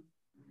team.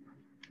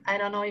 I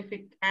don't know if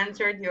it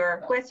answered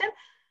your question.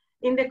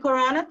 In the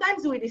Corona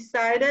times, we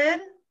decided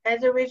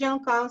as a regional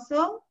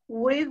council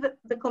with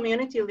the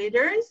community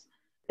leaders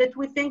that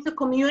we think the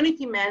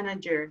community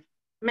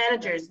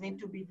managers need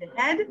to be the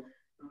head.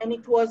 And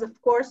it was, of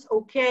course,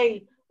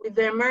 okay with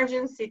the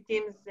emergency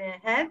team's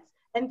heads,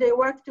 and they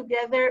work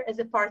together as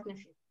a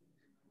partnership.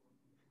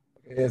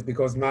 Yes,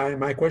 because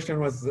my question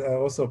was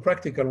also a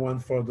practical one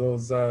for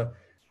those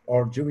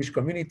or Jewish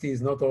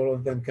communities. Not all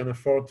of them can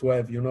afford to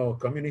have, you know,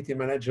 community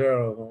manager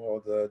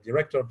or the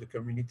director of the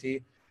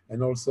community,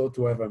 and also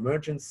to have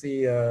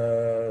emergency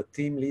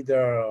team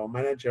leader or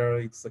manager.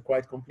 It's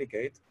quite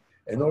complicated.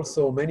 And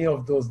also many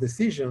of those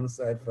decisions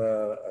have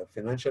a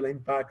financial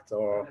impact,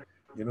 or,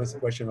 you know, it's a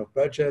question of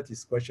budget,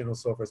 it's a question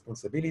also of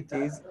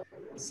responsibilities.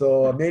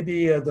 So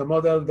maybe the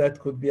model that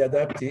could be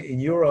adapted in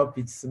Europe,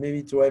 it's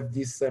maybe to have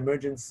this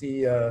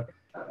emergency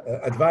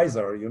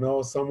advisor, you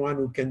know, someone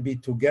who can be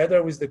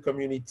together with the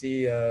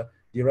community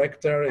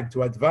director and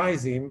to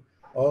advise him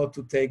or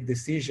to take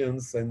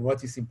decisions and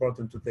what is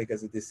important to take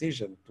as a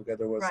decision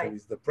together also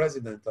with the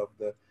president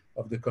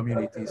of the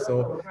community.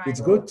 So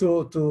it's good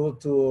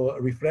to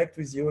reflect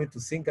with you and to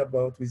think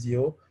about with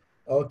you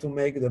how to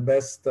make the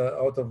best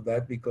out of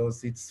that,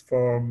 because it's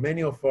for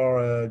many of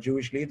our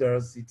Jewish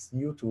leaders, it's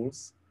new tools.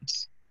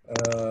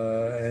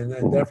 And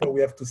therefore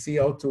we have to see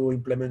how to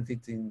implement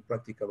it in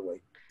practical way.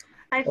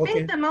 I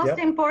think the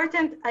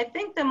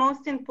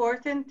most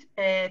important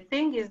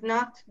thing is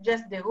not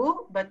just the who,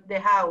 but the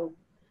how.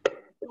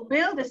 To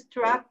build a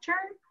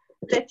structure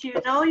that you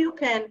know you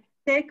can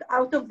take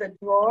out of the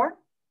drawer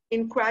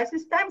in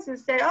crisis times and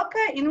say,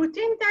 okay, in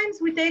routine times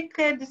we take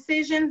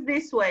decisions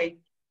this way,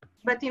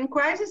 but in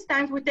crisis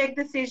times we take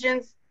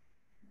decisions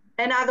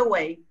another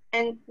way.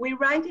 And we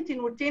write it in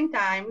routine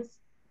times,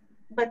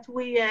 but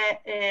we,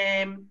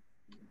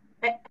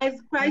 as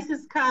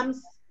crisis comes,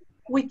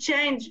 we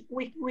change.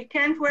 We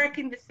can't work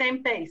in the same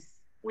pace.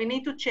 We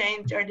need to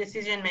change our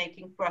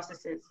decision-making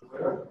processes.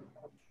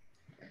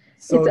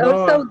 So it's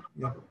also,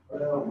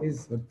 is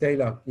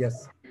Tehila, yes.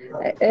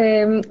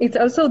 It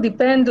also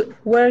depends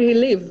where he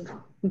lives,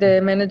 the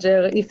manager.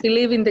 If he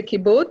lives in the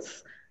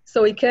kibbutz, so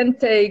he can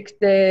take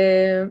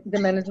the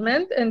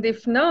management, and if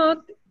not,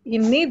 he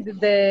needs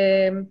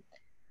the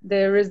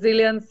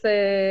resilience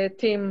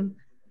team.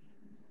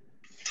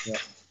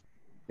 Yeah.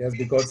 Yes,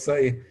 because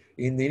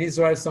in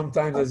Israel,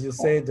 sometimes, as you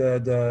say,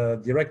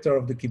 the director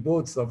of the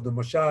kibbutz, of the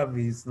moshav,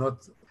 is not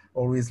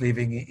always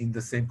living in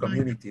the same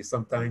community.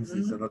 Sometimes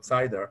he's an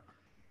outsider.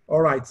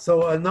 All right, so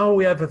now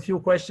we have a few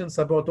questions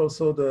about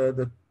also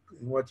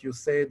what you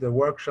say, the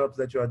workshops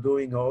that you are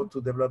doing, how to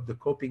develop the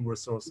coping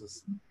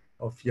resources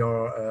of your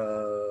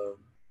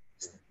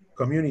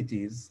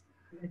communities.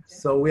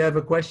 So we have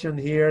a question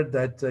here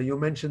that you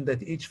mentioned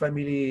that each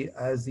family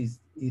has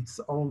its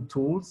own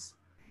tools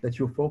that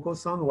you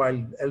focus on while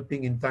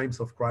helping in times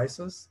of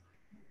crisis.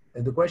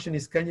 And the question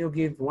is, can you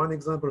give one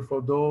example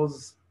for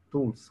those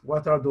tools?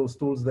 What are those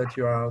tools that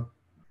you are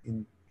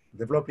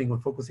developing or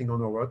focusing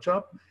on our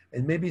workshop?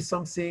 And maybe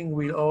something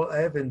we all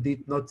have and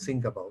did not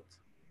think about.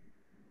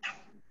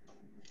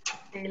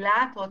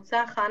 תהילה, את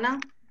רוצה, חנה?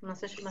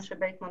 נושא של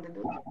משאבי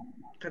התמודדות.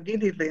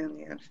 תגידי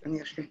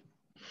ואני אשלים.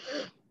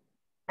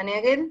 אני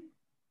אגיד?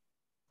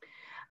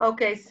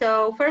 Okay,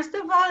 so first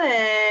of all,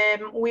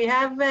 we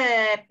have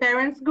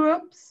parents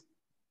groups,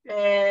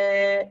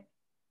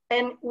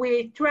 and we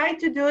try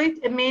to do it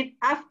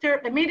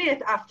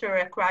immediate after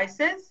a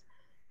crisis,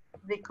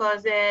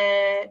 because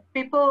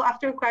people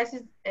after a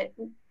crisis,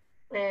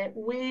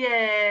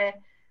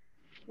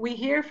 we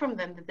hear from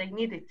them that they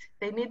need it.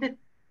 They need it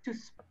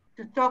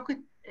to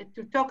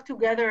talk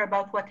together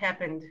about what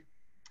happened,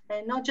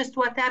 and not just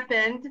what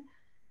happened,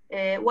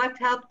 what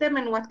helped them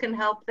and what can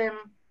help them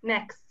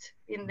next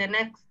in the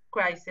next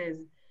crisis.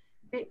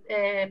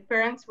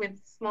 Parents with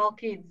small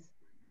kids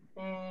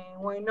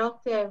were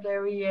not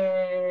very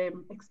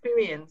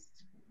experienced.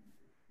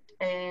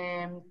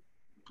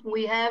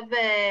 We have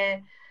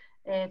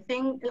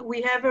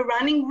we have a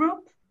running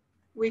group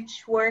which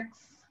works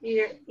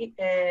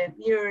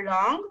year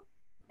long.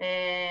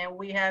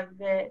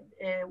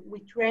 We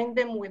train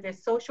them with a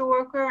social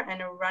worker and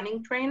a running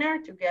trainer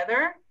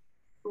together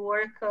to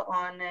work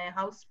on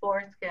how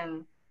sport can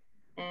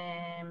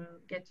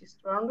get you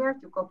stronger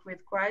to cope with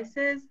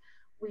crisis.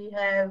 We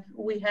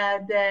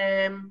had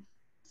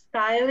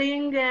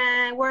styling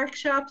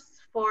workshops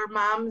for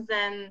moms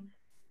and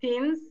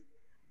teens.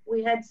 We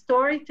had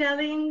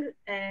storytelling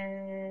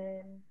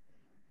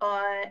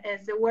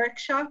as a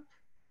workshop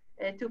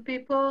to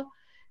people.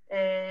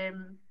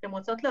 אתם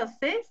רוצות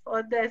להוסיף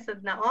עוד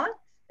סדנאות,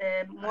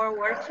 more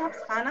workshops,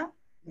 חנה?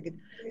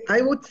 I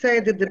would say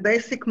that the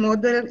basic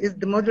model is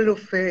the model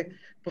of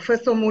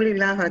Professor Muli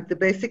Lahat, the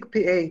basic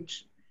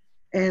PH.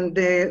 And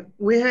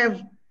we have,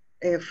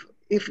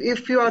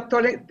 if you are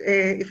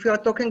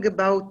talking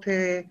about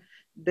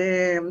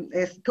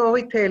the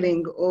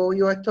storytelling, or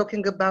you are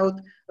talking about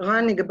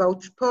running, about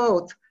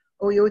sport,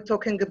 or you're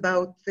talking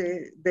about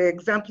the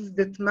examples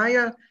that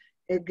Maya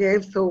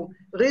gave. So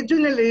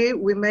regionally,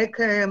 we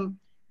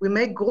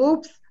make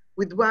groups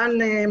with one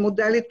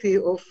modality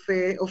of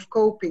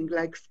coping,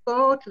 like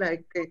sport,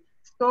 like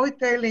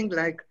storytelling,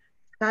 like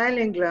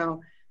styling,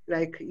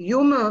 like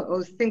humor, or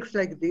things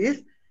like this.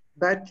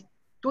 But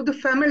to the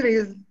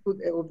families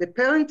of the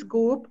parent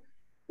group,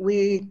 we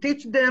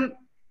teach them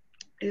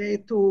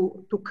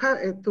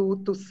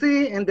to see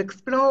and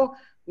explore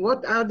what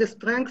are the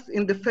strengths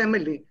in the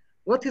family,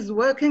 what is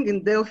working in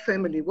their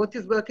family, what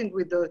is working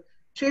with the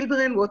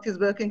children, what is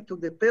working to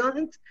the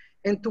parents,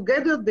 and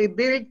together they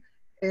build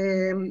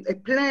a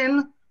plan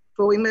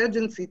for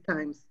emergency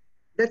times.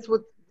 This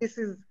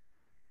is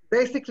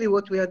basically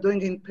what we are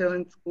doing in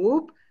parents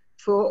group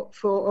for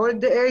all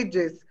the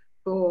ages,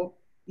 for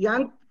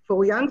young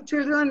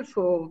children,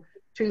 for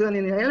children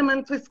in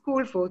elementary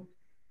school,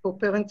 for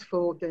parents,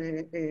 for the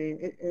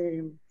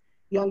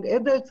young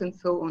adults, and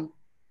so on.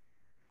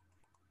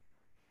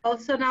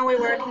 Also, now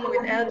we're working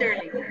with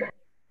elderly.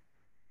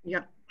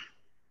 Yeah.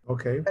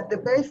 Okay. But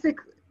the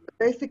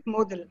basic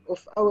model of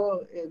our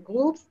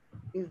groups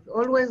is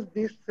always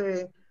this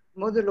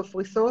model of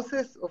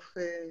resources of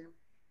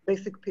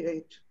basic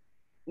PH.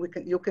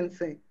 You can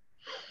say.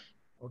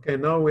 Okay,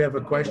 now we have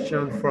a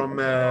question from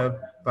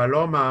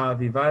Paloma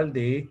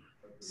Vivaldi.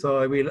 So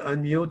I will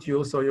unmute you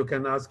so you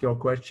can ask your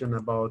question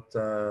about,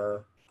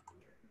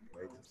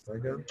 wait a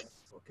second.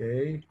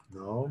 Okay,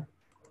 no.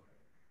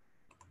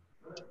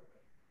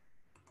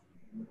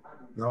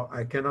 No,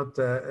 I cannot.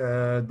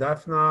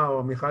 Daphna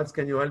or Michal,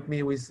 can you help me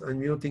with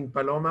unmuting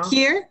Paloma?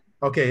 Here?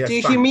 Okay, yes, Do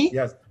you fine. hear me?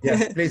 Yes,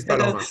 yes, please,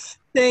 Hello. Paloma.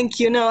 Thank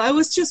you. No, I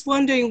was just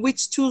wondering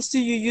which tools do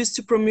you use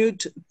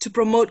to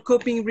promote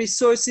coping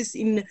resources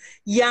in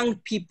young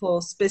people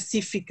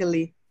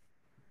specifically?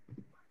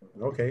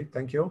 Okay,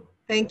 thank you.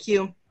 Thank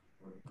you.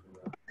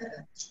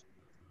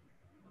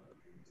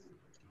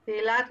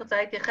 תהילה, את רוצה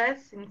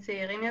להתייחס עם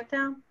צעירים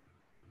יותר?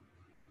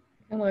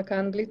 כן, רק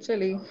האנגלית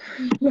שלי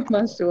לא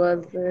משהו,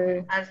 אז...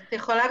 אז את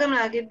יכולה גם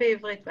להגיד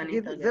בעברית ואני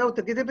אתרגם. זהו,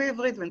 תגידי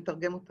בעברית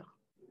ונתרגם אותך.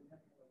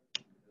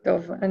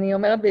 טוב, אני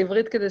אומרת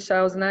בעברית כדי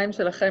שהאוזניים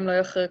שלכם לא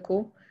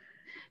יחרקו.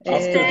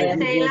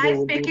 Tehila is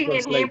speaking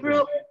in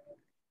Hebrew.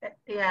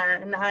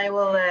 Yeah, and I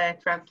will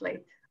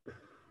translate.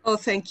 Oh,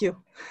 thank you.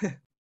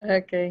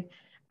 אוקיי.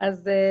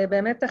 אז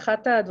באמת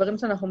אחד הדברים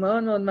שאנחנו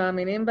מאוד מאוד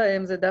מאמינים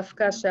בהם זה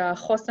דווקא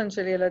שהחוסן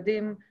של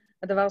ילדים,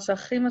 הדבר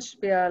שהכי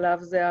משפיע עליו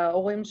זה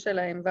ההורים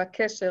שלהם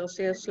והקשר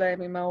שיש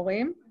להם עם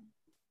ההורים.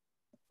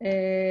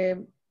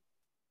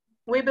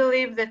 We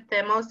believe that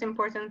the most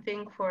important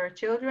thing for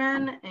children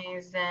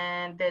is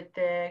that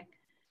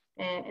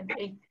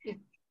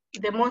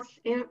the most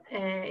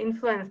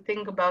influenced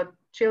thing about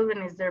children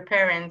is their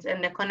parents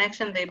and the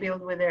connection they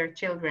build with their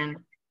children.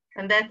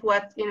 And that's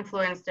what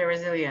influenced their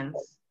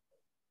resilience.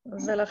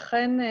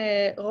 ולכן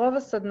רוב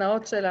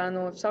הסדנאות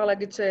שלנו, אפשר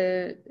להגיד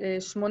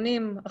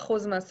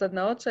ש80%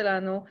 מהסדנאות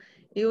שלנו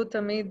יהיו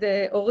תמיד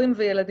הורים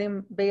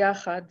וילדים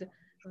ביחד.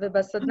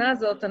 ובסדנה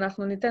הזאת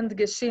אנחנו ניתן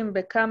דגשים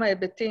בכמה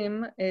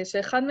היבטים,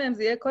 שאחד מהם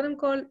זה יהיה קודם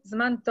כל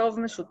זמן טוב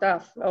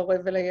משותף להורה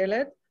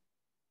ולילד.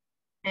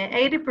 80%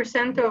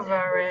 of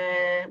our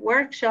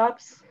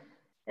workshops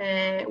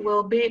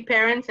will be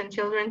parents and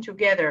children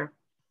together.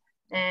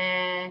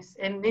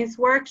 In these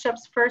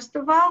workshops, first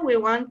of all, we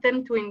want them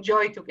to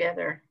enjoy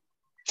together,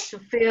 to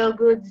feel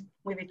good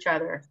with each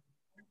other.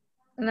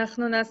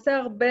 אנחנו נעשה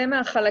הרבה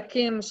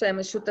מהחלקים שהם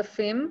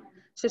משותפים,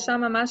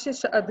 ששם ממש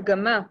יש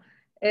הדגמה,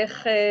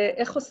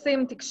 איך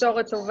עושים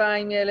תקשורת טובה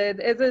עם ילד,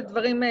 איזה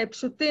דברים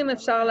פשוטים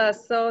אפשר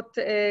לעשות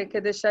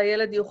כדי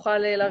שהילד יוכל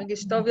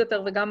להרגיש טוב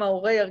יותר וגם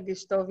ההורה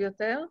ירגיש טוב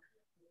יותר.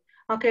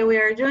 Okay, we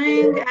are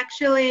doing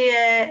actually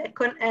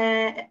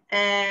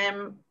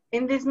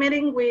in this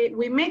meeting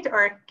we meet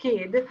our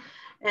kid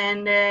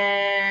and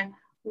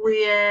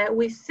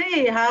we see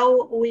how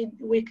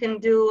we can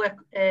do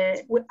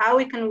how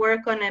we can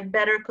work on a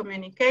better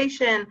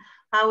communication,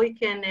 how we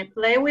can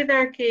play with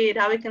our kid,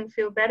 how we can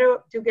feel better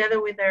together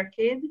with our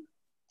kid.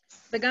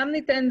 וגם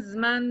ניתן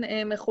זמן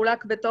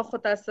מחולק בתוך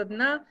אותה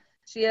סדנה,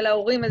 שיהיה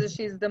להורים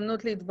איזושהי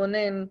הזדמנות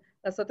להתבונן,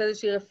 לעשות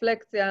איזושהי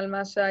רפלקציה על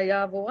מה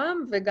שהיה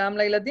עבורם, וגם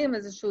לילדים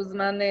איזשהו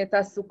זמן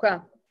תעסוקה.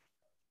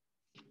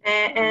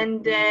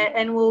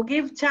 And we'll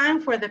give time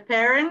for the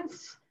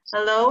parents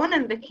alone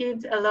and the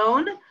kids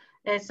alone,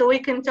 so we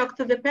can talk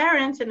to the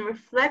parents and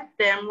reflect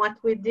them what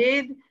we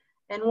did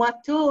and what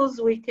tools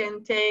we can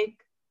take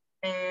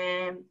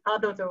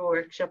out of the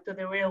workshop to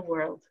the real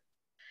world.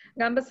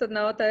 גם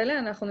בסדנאות האלה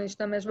אנחנו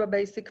נשתמש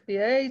ב-Basic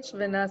PH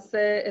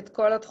ונעשה את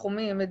כל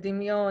התחומים,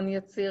 דמיון,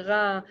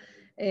 יצירה,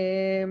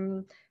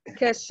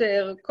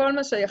 קשר, כל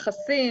מה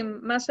שיחסים,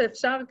 מה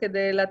שאפשר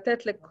כדי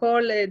לתת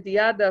לכל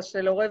דיאדה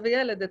של הורה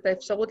וילד את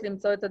האפשרות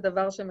למצוא את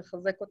הדבר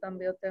שמחזק אותם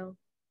ביותר.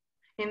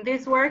 In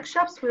these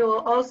workshops, we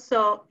will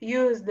also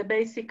use the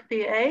Basic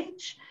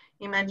PH,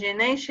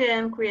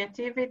 imagination,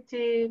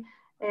 creativity,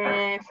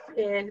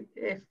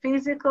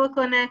 physical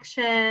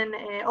connection,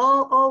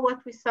 all what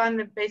we saw in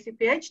the Basic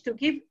PH to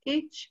give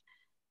each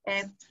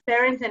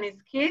parent and his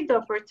kid the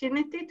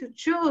opportunity to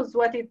choose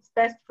what is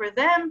best for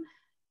them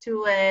to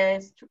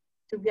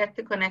get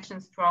the connection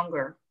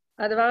stronger.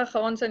 הדבר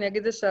האחרון שאני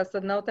אגיד זה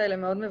שהסדנאות האלה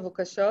מאוד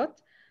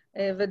מבוקשות,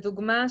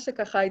 ודוגמה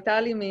שככה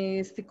הייתה לי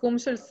מסיכום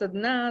של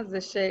סדנה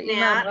זה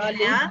שאמא אמרה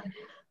לי...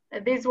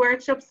 These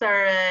workshops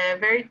are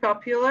very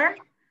popular.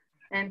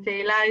 And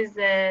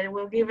Tehila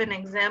will give an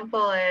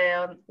example,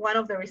 one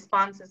of the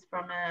responses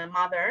from a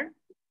mother.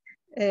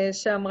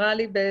 שאמרה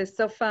לי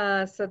בסוף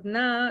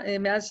הסדנה,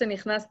 מאז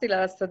שנכנסתי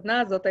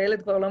לסדנה הזאת,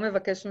 הילד כבר לא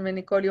מבקש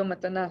ממני כל יום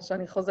מתנה,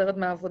 שאני חוזרת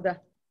מהעבודה.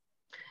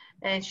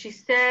 She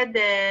said,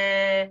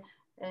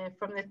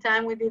 from the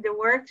time we did the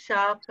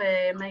workshop,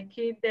 my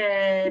kid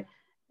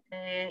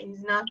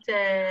is not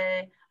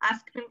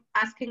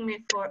asking me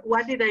for,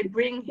 what did I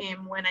bring him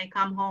when I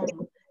come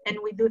home? And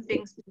we do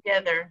things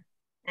together.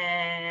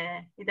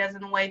 He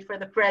doesn't wait for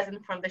the present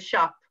from the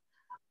shop.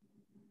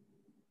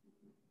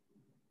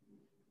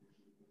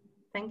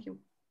 Thank you.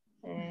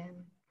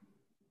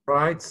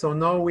 Right, so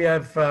now we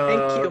have,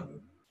 Thank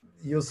you.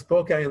 You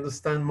spoke, I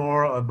understand,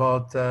 more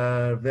about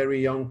very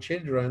young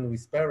children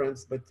with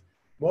parents, but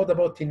what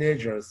about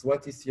teenagers?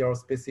 What is your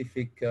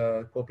specific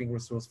coping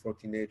resource for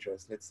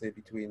teenagers, let's say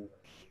between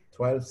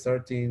 12,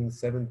 13,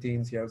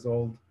 17 years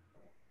old?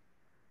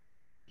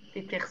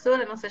 תתייחסו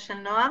לנושא של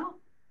נוער?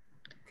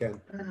 כן.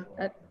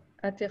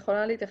 את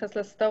יכולה להתייחס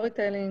לסטורי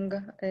טיילינג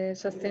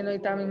שעשינו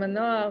איתם עם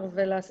הנוער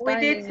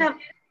ולסטיילינג?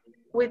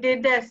 We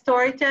did the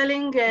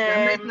storytelling.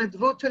 גם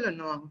ההתנדבות של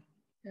הנוער.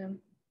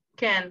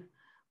 כן.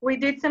 We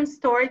did some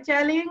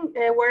storytelling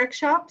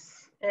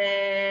workshops,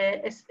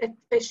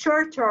 a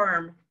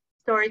short-term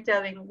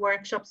storytelling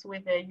workshops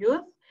with the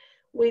youth.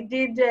 We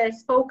did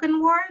spoken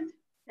word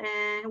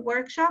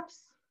workshops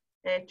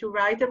to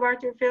write about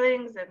your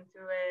feelings and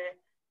to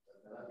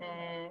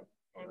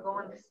go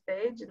on the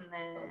stage and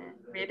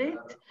read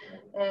it.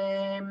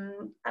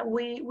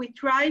 We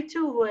try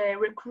to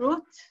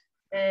recruit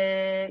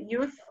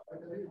youth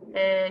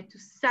to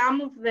some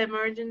of the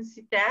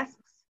emergency tasks.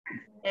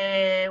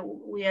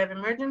 We have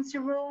emergency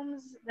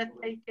rooms that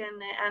they can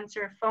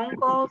answer phone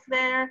calls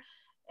there.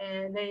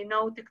 They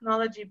know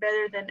technology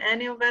better than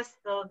any of us,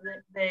 so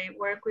they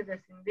work with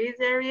us in these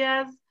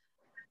areas.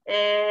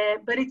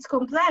 But it's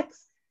complex.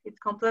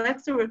 It's complex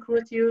to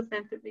recruit youth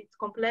and it's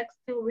complex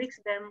to reach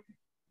them.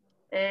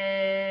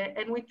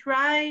 And we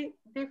try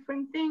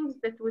different things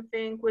that we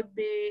think would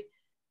be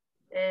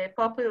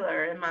popular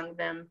among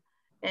them.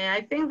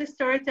 I think the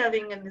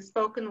storytelling and the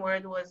spoken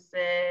word was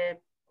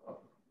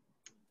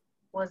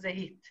a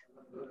hit.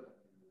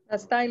 The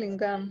styling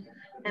גם.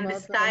 And the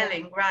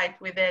styling, right,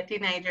 with the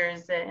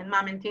teenagers and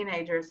mom and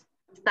teenagers,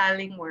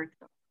 styling work.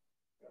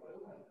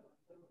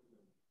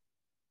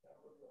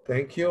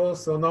 Thank you.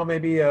 So now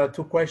maybe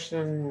two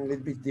questions, a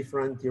little bit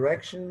different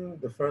direction.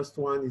 The first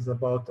one is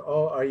about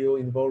how are you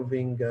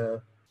involving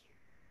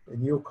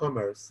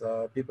newcomers,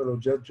 people who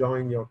just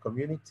join your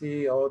community,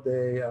 how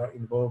they are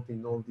involved in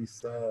all these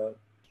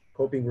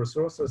coping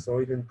resources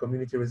or even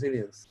community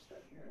resilience?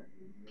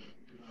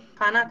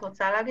 חנה, את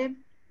רוצה להגיד?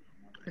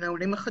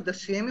 לעולים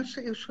החדשים,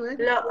 you שואל?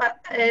 לא,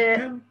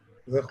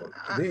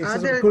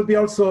 It could be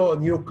also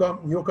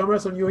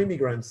newcomers or new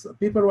immigrants,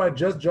 people who are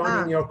just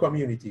joining your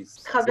communities.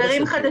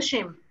 חברים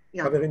חדשים.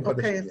 Yeah.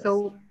 Okay,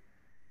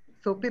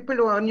 so people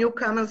who are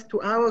newcomers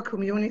to our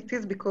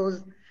communities,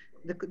 because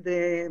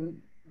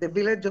the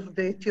village of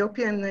the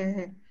Ethiopian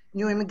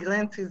new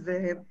immigrants is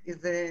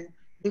a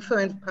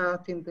different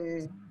part in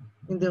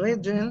the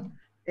region.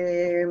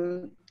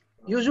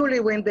 Usually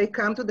when they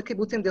come to the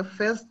kibbutz in their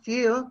first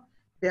year,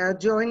 they are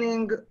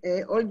joining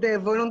all the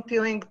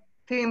volunteering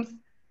teams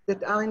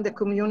that are in the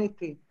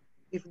community.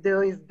 If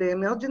there is the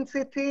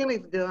emergency team,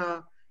 if there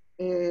are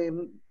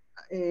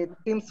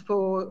teams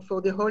for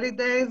the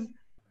holidays,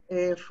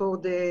 for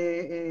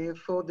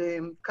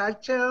the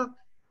culture,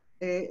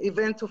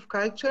 events of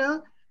culture,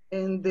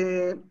 and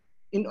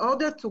in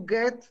order to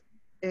get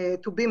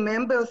to be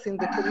members in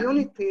the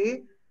community,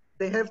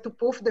 they have to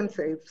prove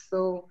themselves. So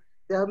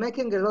they are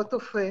making a lot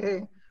of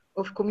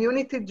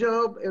community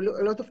job, a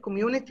lot of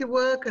community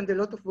work, and a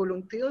lot of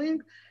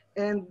volunteering.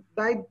 And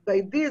by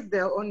this, they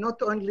are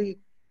not only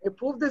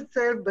prove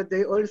themselves, but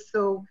they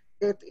also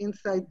get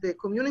inside the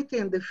community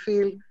and they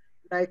feel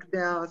like they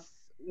are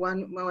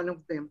one of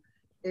them.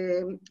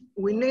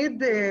 We need,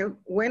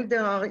 when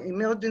there are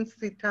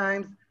emergency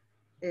times,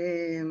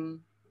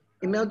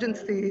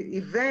 emergency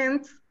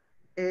events,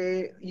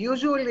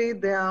 usually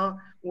they are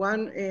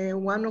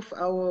one of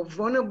our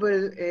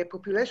vulnerable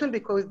population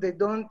because they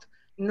don't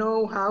know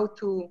how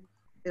to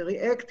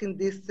react in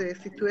these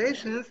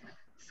situations.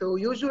 So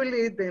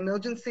usually the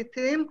emergency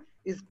team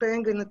is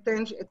paying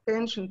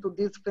attention to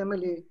this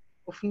family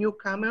of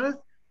newcomers,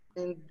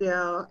 and they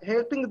are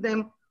helping them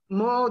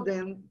more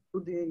than to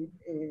the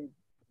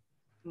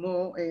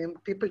more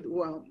people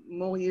who are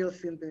more years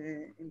in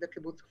the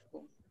kibbutz, of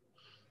course.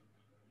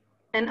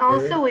 And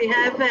also we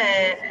have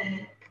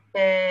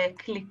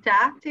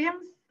klita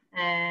teams.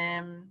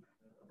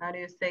 How do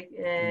you say?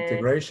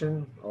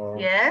 Integration or?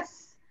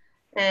 Yes.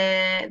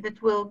 That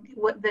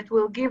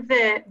will give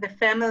the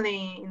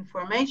family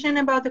information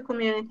about the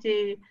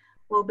community,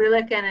 will be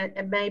like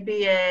maybe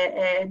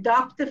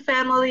adopt a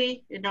family,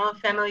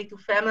 family to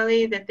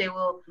family, that they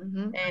will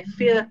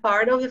feel a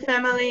part of the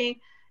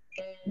family.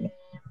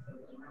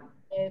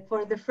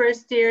 For the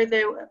first year,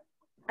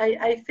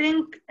 I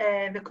think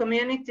the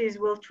communities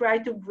will try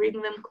to bring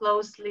them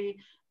closely,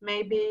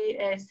 maybe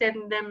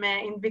send them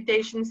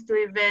invitations to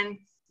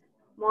events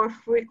more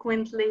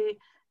frequently.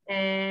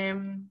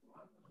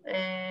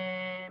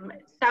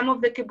 Some of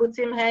the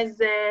kibbutzim has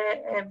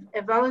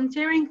a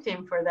volunteering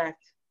team for that,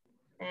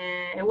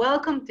 a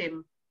welcome team,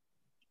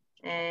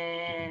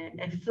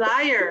 a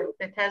flyer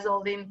that has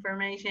all the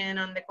information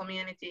on the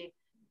community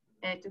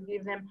to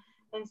give them.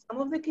 And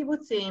some of the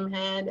kibbutzim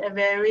had a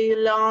very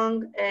long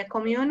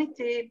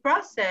community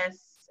process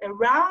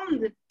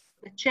around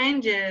the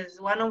changes.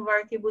 One of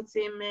our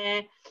kibbutzim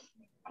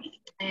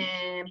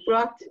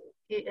brought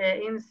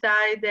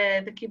inside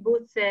the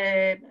kibbutz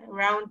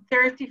around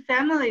 30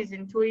 families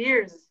in 2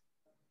 years.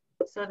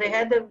 So they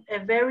had a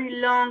very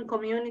long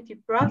community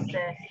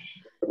process,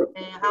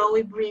 how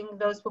we bring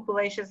those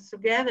populations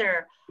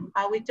together,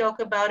 how we talk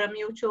about a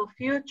mutual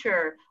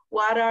future,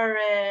 what are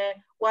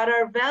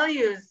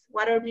values,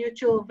 what are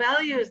mutual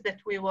values that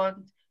we want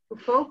to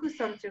focus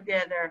on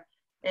together.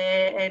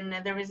 And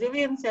the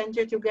Resilience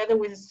Center, together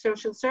with the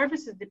Social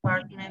Services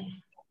Department,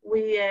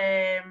 we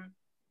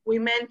we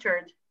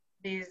mentored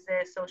these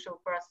social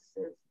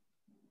processes.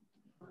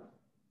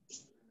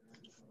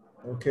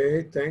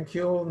 Okay, thank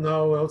you.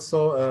 Now also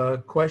a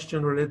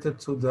question related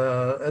to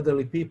the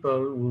elderly people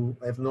who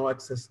have no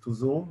access to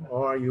Zoom,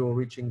 or are you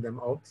reaching them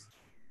out?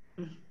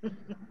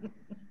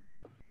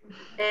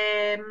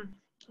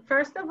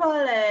 First of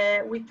all,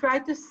 we try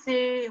to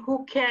see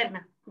who can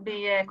be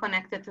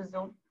connected to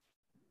Zoom.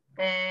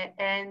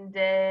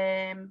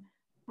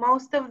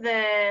 Most of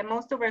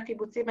our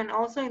kibbutzim and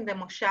also in the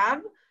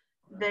Moshav,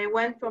 they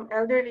went from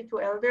elderly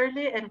to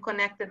elderly and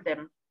connected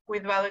them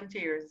with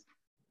volunteers.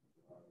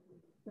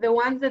 The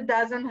ones that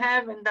doesn't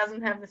have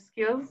the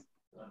skills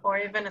or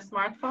even a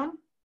smartphone,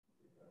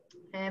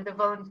 and the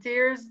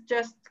volunteers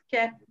just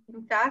kept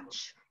in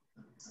touch.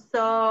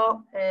 So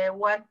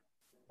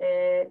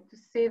to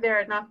see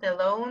they're not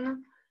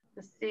alone,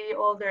 to see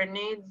all their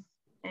needs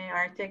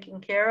are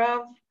taken care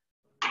of.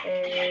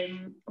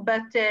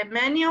 But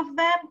many of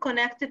them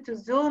connected to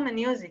Zoom and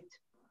use it.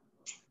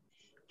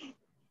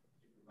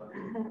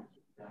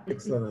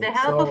 Excellent. The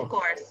help, of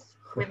course,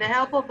 with the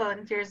help of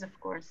volunteers, of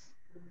course.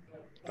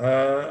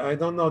 I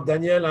don't know,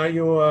 Daniel, are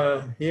you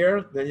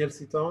here? Daniel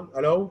Siton?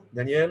 Hello?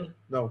 Daniel?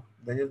 No,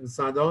 Daniel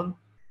Sandon?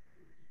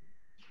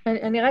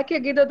 אני רק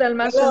אגיד עוד על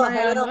מה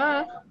שמאיה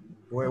אמרה.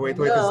 Wait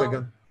a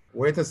second.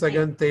 Wait a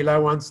second,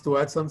 Tehila wants to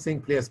add something.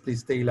 Please,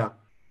 Tehila.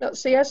 לא,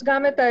 שיש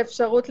גם את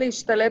האפשרות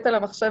להשתלט על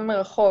המחשב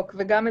מרחוק,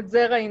 וגם את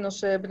זה ראינו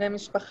שבני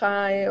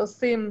משפחה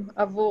עושים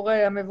עבור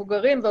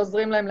המבוגרים,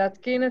 ועוזרים להם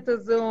להתקין את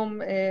הזום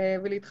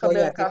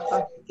ולהתחבר ככה.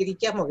 Ti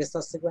richiamo che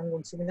sto seguendo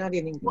un seminario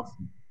in inglese.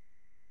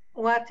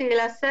 What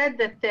Tehila said,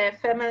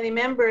 that family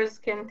members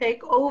can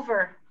take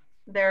over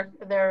the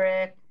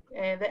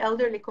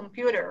elderly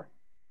computer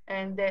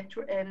and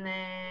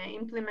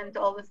implement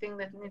all the things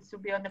that needs to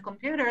be on the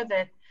computer,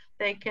 that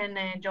they can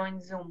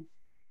join Zoom.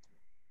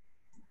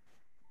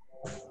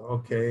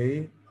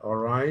 Okay, all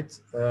right.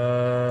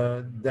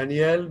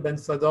 Daniel Ben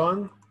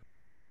Sadon,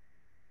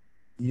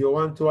 you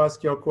want to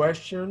ask your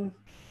question?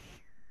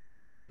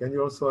 Can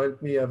you also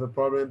help me? I have a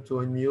problem to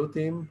unmute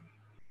him.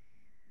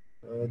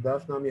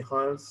 Daphna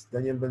Michals,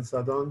 Daniel Ben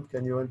Sadon,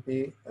 can you help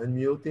me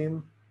unmute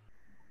him?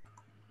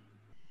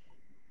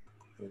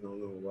 I don't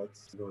know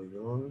what's going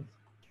on.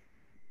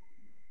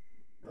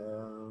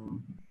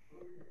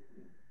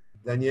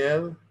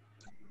 Daniel?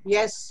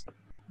 Yes.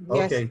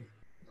 Okay. Yes.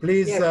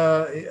 Please yes.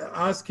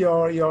 Ask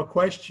your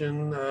question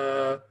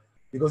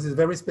because it's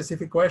very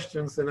specific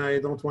questions and I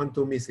don't want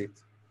to miss it.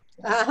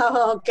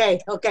 Okay.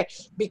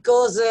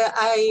 Because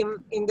I'm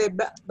in the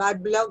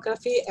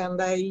bibliography and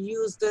I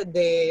used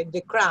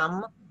the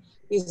CRAM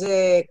is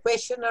a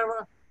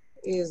questionnaire,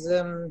 is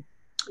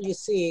you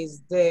see,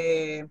 is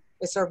a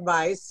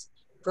survey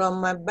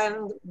from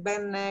Ben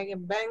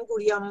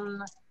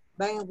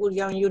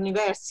Gurion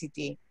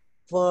University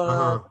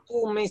for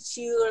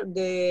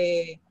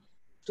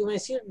to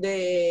measure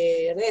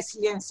the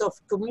resilience of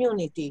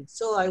community.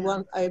 So I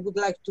would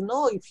like to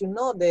know if you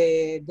know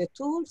the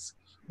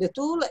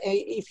tool,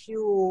 if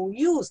you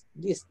use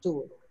this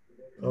tool.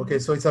 Okay,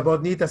 so it's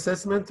about need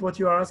assessment, what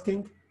you are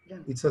asking? Yeah.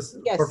 It's a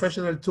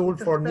professional tool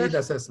for need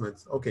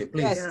assessments. Okay,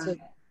 please.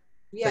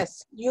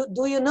 Yes.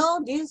 Do you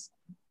know this?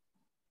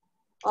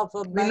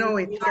 We know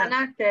it. Yeah.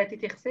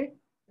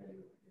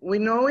 We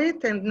know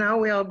it, and now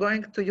we are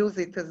going to use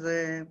it as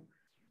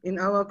in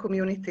our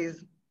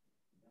communities.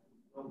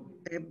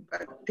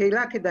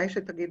 תהילה, כדאי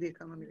שתגידי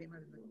כמה מילים על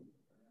זה.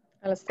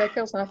 על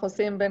הסקר שאנחנו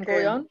עושים בן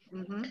גוריון?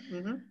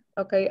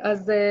 Okay,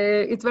 as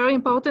it's very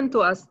important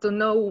to us to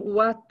know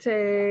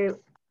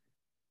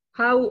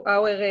how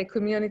our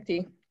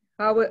community,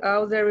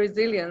 how their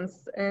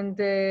resilience, and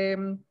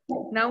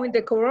now in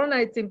the corona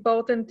it's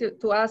important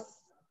to us,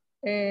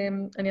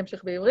 אני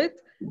אמשיך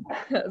בעברית,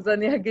 אז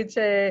אני אגיד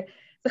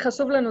שזה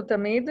חשוב לנו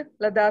תמיד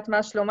לדעת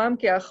מה שלומם,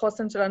 כי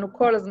החוסן שלנו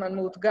כל הזמן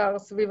מאותגר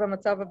סביב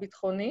המצב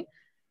הביטחוני,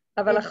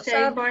 אבל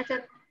עכשיו...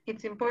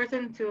 It's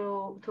important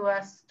to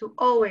us to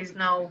always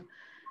know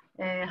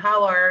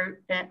how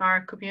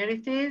our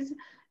communities,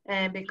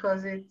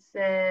 because it's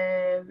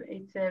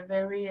a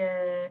very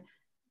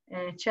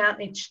it's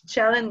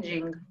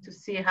challenging to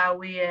see how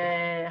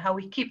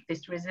we keep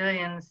this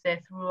resilience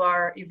through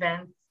our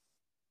events.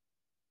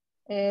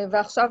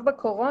 ועכשיו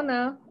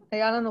בקורונה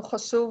היה לנו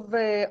חשוב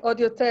עוד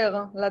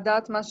יותר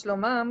לדעת מה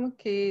שלומם,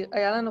 כי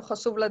היה לנו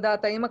חשוב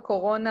לדעת האם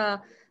הקורונה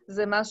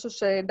זה משהו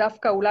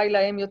שדווקא אולי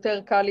להם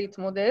יותר קל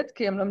להתמודד,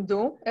 כי הם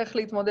למדו איך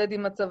להתמודד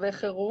עם מצבי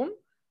חירום,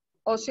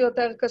 או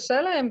שיותר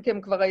קשה להם, כי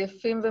הם כבר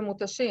עייפים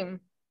ומותשים.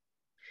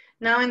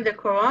 Now in the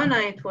corona,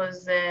 it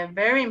was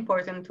very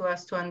important to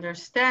us to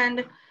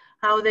understand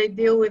how they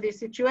deal with this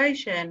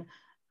situation.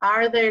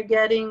 Are they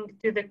getting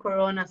to the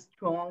corona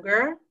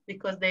stronger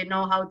because they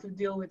know how to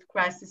deal with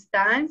crisis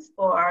times,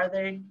 or are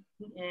they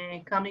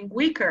coming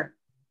weaker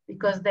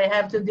because they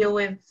have to deal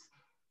with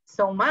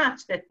so much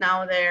that now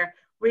their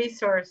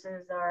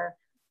resources are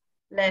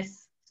less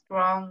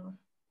strong?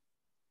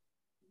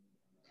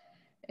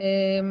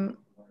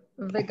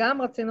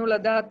 וגם רצינו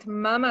לדעת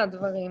מה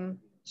מהדברים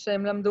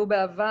שהם למדו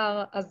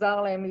בעבר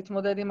עזר להם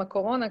להתמודד עם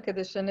הקורונה,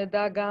 כדי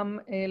שנדע גם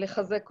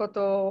לחזק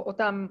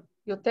אותם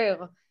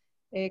יותר.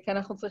 כי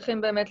אנחנו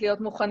צריכים באמת להיות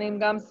מוכנים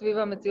גם סביב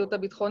המציאות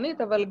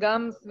הביטחונית, אבל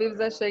גם סביב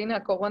זה שהנה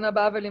הקורונה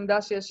באה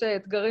ולימדה שיש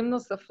אתגרים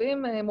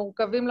נוספים,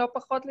 מורכבים לא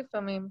פחות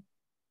לפעמים.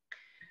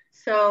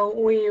 So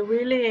we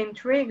really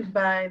intrigued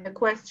by the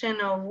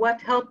question of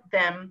what helped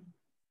them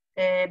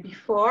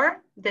before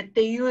that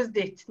they used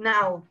it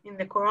now in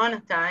the Corona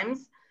times,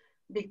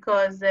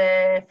 because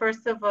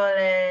first of all,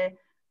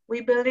 we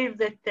believe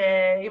that the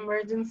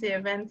emergency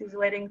event is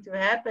waiting to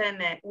happen.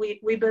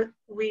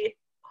 We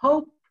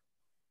hope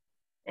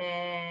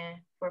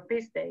for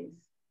peace days,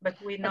 but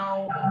we know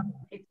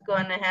it's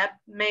gonna happen,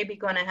 maybe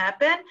gonna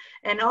happen.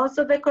 And also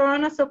the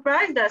Corona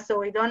surprised us, so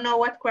we don't know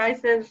what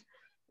crisis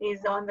is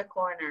on the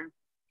corner.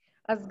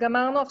 אז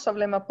גמרנו עכשיו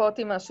למפות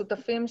עם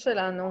השותפים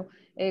שלנו,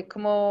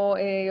 כמו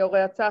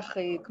יורי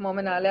הצחי, כמו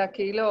מנהלי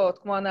הקהילות,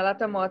 כמו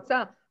הנהלת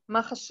המועצה,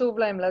 מה חשוב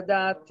להם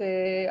לדעת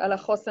על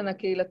החוסן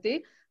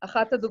הקהילתי.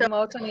 אחת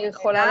הדוגמאות שאני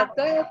יכולה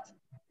לתת...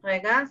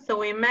 רגע, so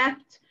we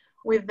met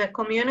with the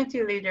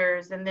community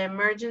leaders and the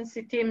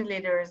emergency team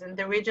leaders and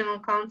the regional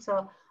council,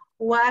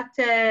 what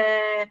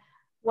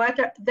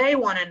they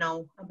want to know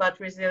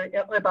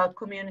about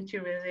community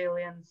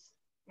resilience.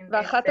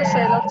 ואחת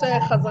השאלות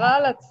שחזרה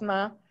על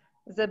עצמה,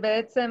 זה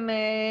בעצם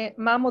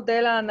מה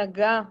מודל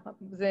ההנהגה,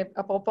 זה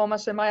אפרופו מה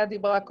שמאיה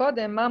דיברה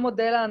קודם, מה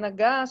מודל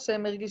ההנהגה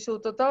שהם הרגישו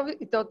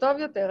איתו טוב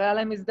יותר. היה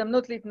להם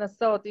הזדמנות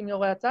להתנסות עם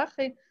יורי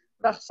הצחי,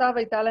 ועכשיו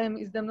הייתה להם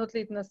הזדמנות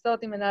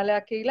להתנסות עם מנהלי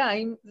הקהילה.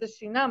 האם זה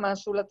שינה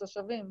משהו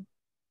לתושבים?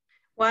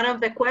 One of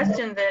the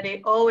questions that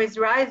it always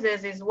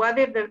rises is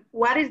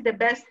what is the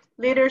best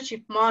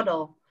leadership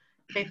model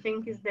they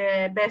think is the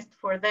best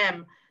for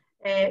them.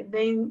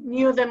 They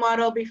knew the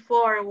model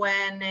before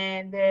when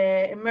the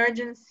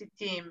emergency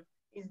team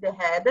is the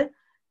head.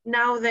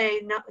 Now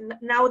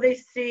they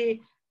see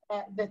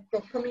that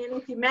the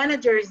community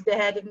manager is the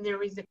head and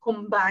there is a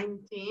combined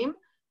team.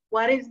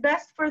 What is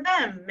best for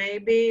them?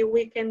 Maybe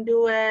we can do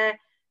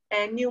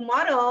a new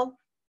model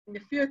in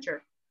the future.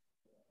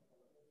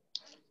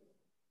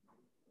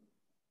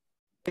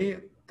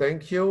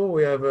 Thank you.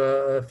 We have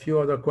a few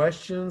other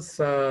questions,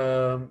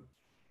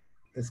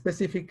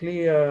 specifically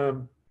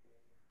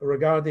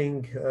regarding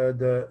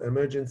the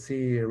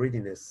emergency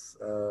readiness.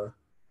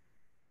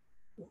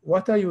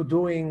 What are you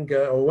doing,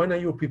 or when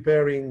are you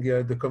preparing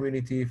the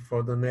community for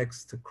the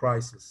next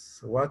crisis?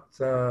 What,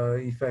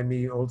 if I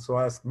may also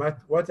ask, Matt,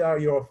 what are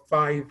your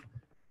 5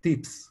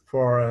 tips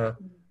for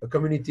a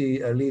community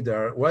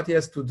leader? What he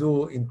has to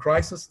do in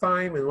crisis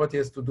time and what he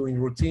has to do in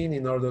routine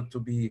in order to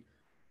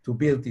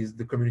build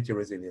the community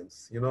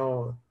resilience? You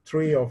know,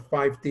 3 or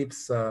 5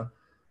 tips.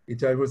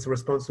 It was a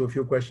response to a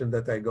few questions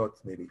that I got,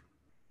 maybe.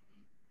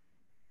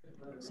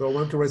 So I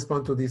want to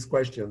respond to this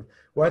question.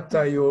 What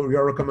are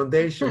your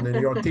recommendation and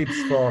your tips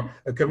for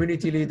a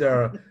community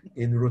leader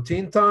in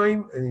routine time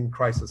and in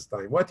crisis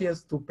time? What he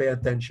has to pay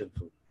attention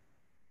to?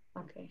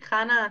 Okay,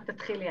 Hannah,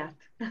 תתחילי את.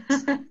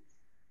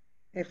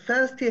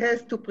 First, he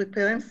has to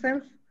prepare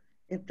himself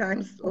in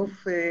times of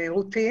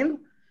routine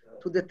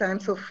to the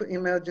times of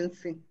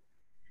emergency.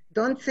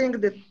 Don't think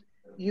that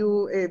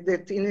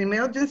that in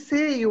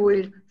emergency you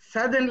will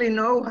suddenly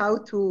know how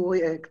to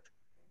react.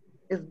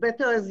 As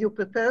better as you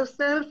prepare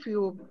yourself,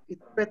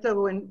 it's better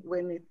when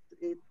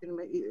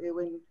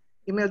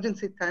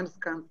emergency times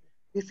come.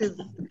 This is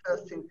the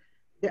first thing.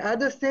 The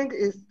other thing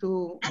is to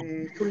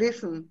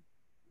listen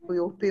to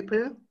your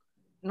people.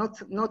 Not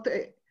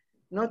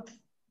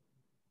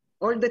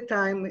all the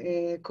time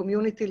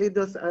community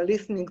leaders are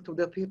listening to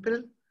the people,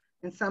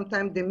 and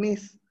sometimes they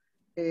miss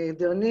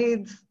their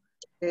needs,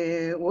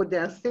 what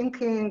they are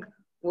thinking,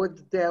 what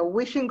they are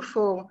wishing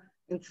for,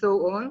 and so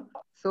on.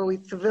 So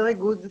it's a very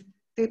good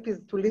tip is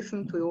to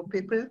listen to your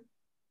people.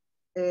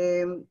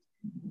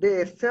 The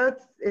third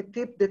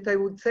tip that I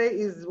would say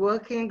is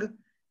working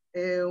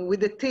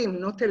with a team,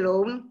 not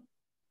alone,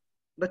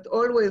 but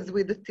always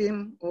with a team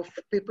of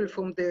people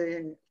from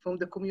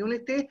the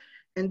community.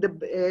 And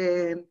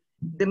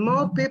the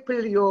more people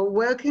you're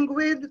working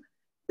with,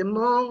 the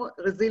more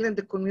resilient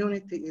the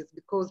community is,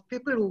 because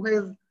people who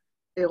have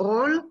a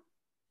role,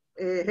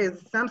 has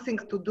something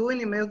to do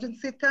in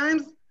emergency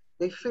times,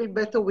 they feel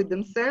better with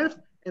themselves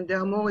and they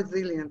are more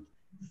resilient.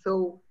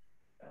 So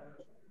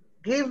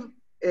give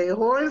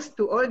roles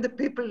to all the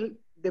people,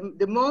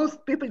 the most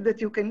people that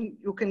you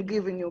can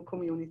give in your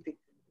community.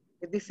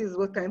 This is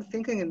what I'm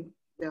thinking, and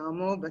there are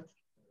more, but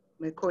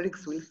my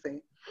colleagues will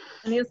say.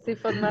 אני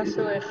אוסיף עוד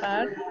משהו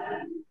אחד,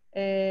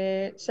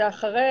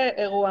 שאחרי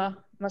אירוע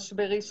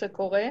משברי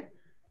שקורה,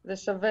 זה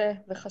שווה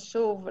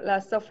וחשוב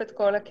לאסוף את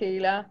כל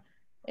הקהילה,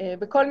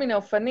 בכל מיני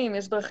אופנים,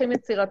 יש דרכים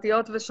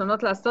יצירתיות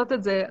ושונות לעשות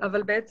את זה,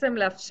 אבל בעצם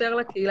לאפשר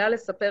לקהילה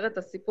לספר את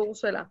הסיפור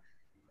שלה,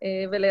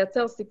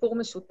 ולייצר סיפור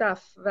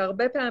משותף.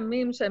 והרבה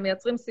פעמים שהם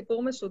מייצרים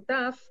סיפור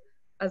משותף,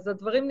 אז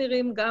הדברים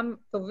נראים גם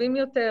טובים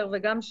יותר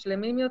וגם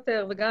שלמים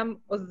יותר, וגם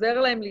עוזר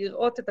להם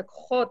לראות את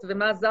הכוחות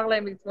ומה עזר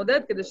להם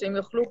להתמודד, כדי שהם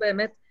יוכלו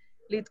באמת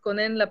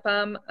להתכונן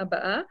לפעם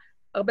הבאה.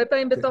 הרבה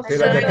פעמים בתוך...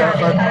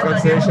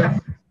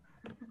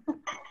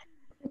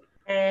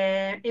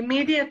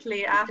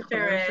 Immediately after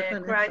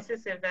a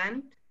crisis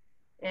event,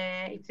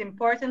 it's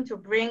important to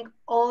bring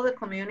all the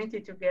community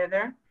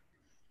together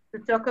to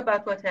talk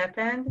about what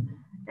happened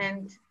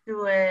and to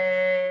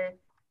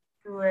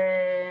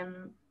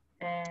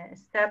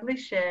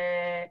establish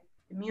a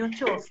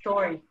mutual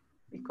story,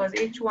 because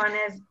each one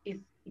has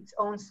its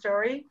own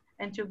story,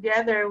 and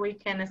together we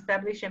can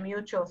establish a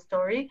mutual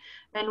story,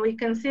 and we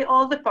can see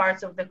all the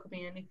parts of the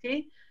community,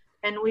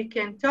 and we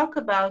can talk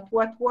about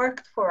what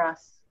worked for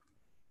us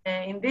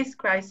in this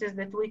crisis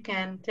that we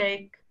can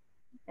take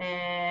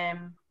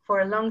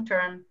for a long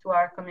term to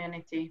our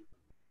community.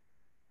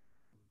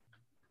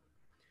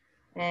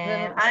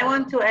 I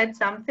want to add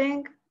something,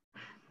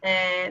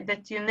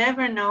 that you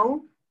never know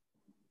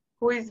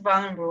who is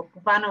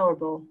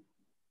vulnerable.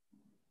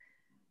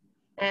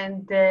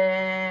 And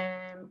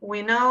we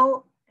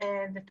know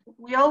that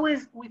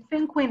we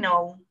think we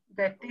know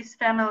that this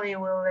family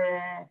will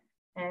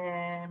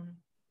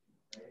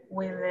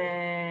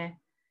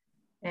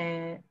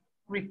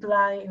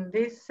reply in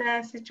this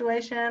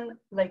situation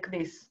like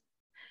this,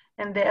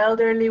 and the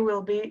elderly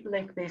will be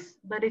like this,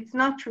 but it's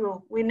not true.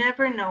 We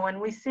never know, and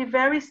we see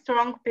very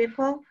strong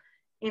people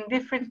in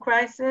different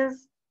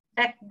crises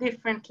act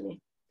differently,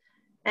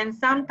 and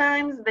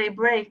sometimes they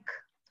break.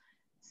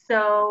 So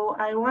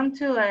I want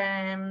to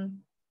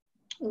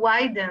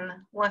widen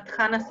what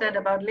Hannah said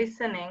about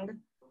listening.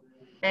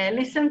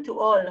 Listen to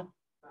all,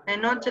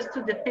 and not just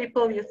to the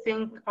people you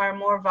think are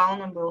more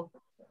vulnerable,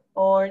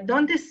 or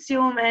don't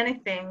assume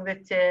anything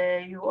that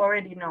you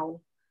already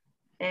know.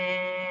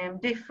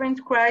 Different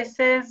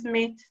crises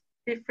meet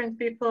different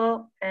people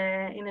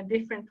in a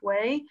different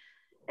way,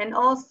 and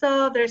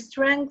also their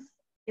strength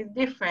is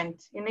different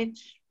in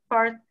each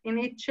part, in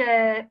each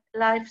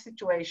life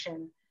situation.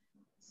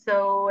 So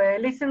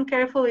listen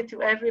carefully to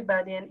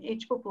everybody and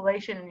each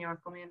population in your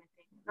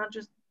community, not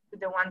just to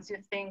the ones you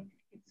think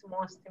it's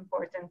most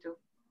important to.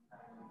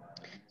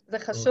 זה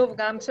חשוב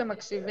גם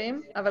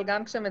כשמקשיבים, אבל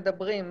גם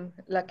כשמדברים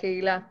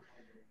לקהילה.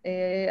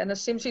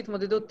 אנשים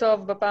שהתמודדו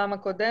טוב בפעם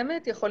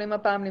הקודמת, יכולים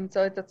הפעם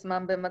למצוא את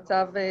עצמם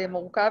במצב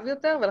מורכב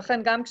יותר,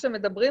 ולכן גם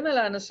כשמדברים אל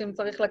האנשים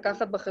צריך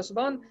לקחת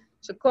בחשבון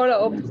שכל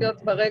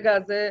האופציות ברגע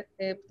הזה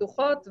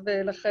פתוחות,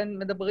 ולכן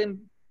מדברים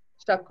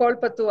שהכל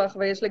פתוח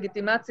ויש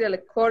לגיטימציה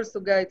לכל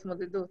סוגי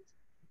ההתמודדות.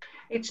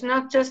 It's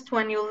not just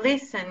when you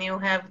listen, you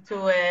have to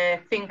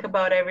think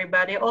about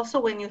everybody. Also,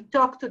 when you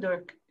talk to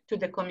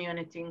the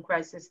community in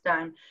crisis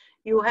time,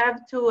 you have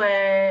to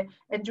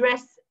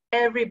address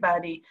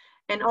everybody,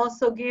 and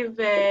also give.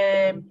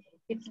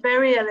 It's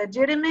very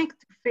legitimate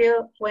to feel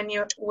when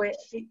you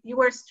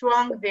were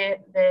strong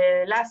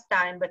the last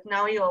time, but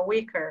now you are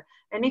weaker,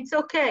 and it's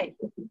okay.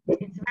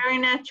 It's very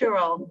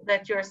natural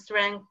that your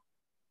strength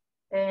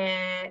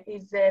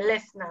is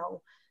less now.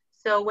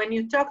 So when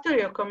you talk to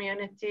your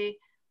community,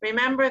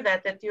 remember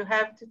that you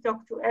have to talk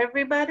to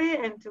everybody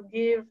and to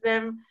give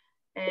them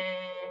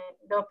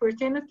the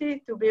opportunity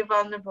to be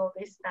vulnerable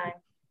this time.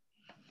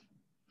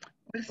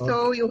 So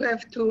you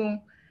have to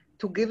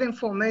give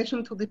information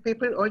to the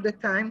people all the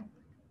time,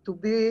 to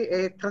be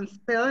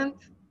transparent,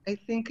 I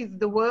think is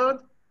the word,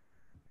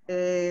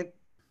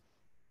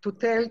 to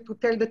tell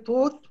the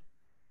truth,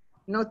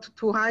 not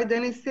to hide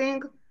anything,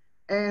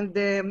 and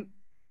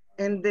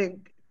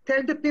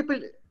tell the people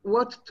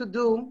what to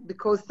do,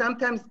 because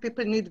sometimes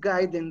people need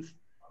guidance,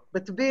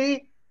 but be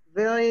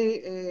very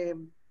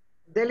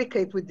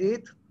delicate with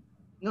it,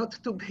 not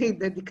to be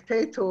the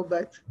dictator,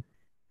 but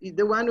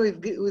the one who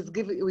is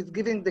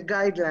giving the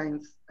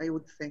guidelines, I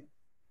would say.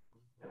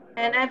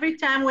 And every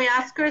time we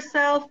ask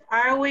ourselves,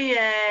 are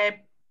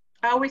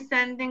we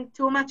sending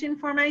too much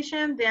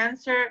information? The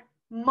answer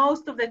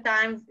most of the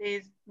times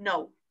is no.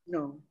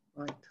 No,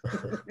 right.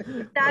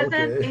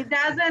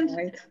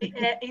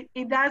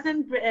 It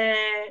doesn't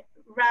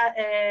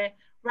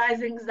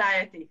rise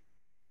anxiety.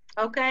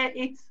 Okay,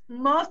 it's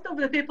most of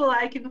the people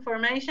like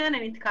information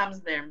and it comes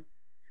there.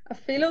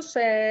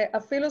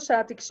 אפילו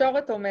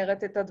שהתקשורת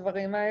אומרת את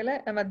הדברים האלה,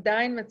 הם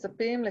עדיין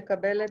מצפים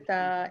לקבל את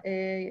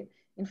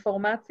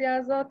האינפורמציה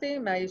הזאת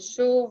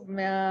מהיישוב,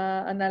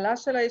 מההנהלה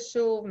של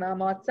היישוב,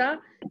 מהמועצה,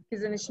 כי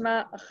זה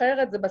נשמע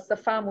אחרת, זה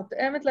בשפה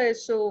המותאמת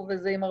ליישוב,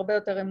 וזה עם הרבה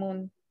יותר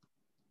אמון.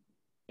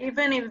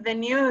 Even if the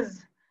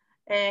news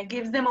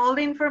gives them all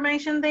the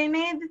information they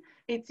need,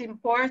 it's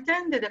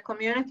important that the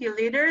community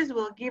leaders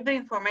will give the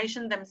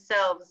information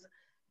themselves.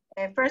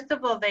 First of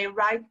all, they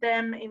write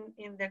them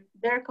in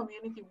their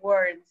community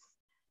words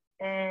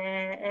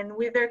and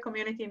with their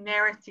community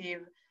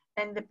narrative,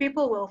 and the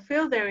people will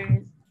feel there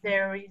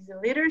is a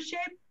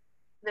leadership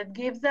that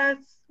gives us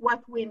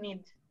what we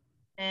need.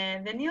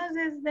 And the news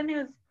is the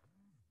news.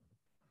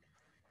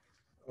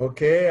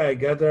 Okay, I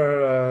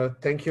gather,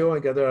 thank you. I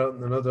gather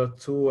another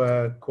two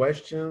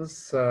questions.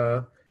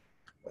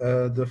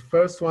 The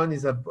first one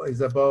is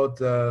about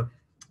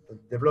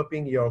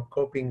developing your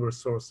coping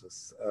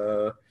resources.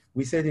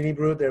 We said in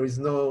Hebrew, there is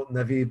no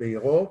Navi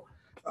Beiro.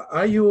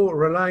 Are you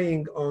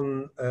relying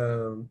on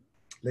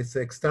let's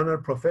say, external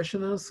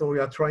professionals, or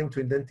you are trying to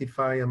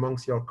identify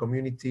amongst your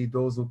community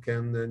those who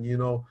can, you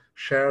know,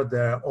 share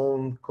their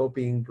own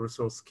coping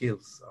resource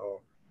skills?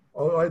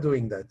 Or are you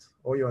doing that?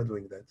 Or you are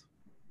doing that?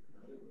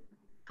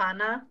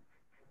 Hannah?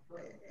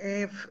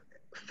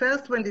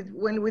 First,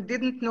 when we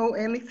didn't know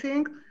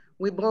anything,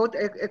 we brought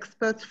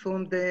experts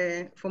from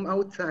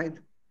outside.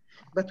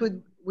 But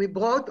we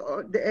brought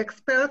the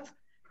experts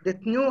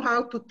that knew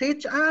how to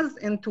teach us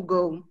and to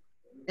go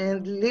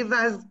and leave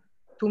us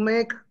to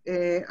make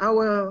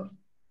to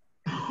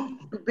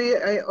be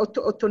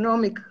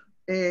autonomic,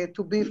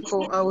 to be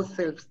for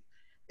ourselves.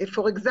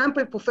 For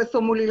example, Professor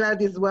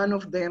Mulilad is one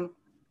of them.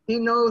 He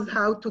knows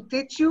how to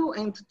teach you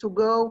and to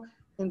go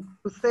and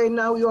to say,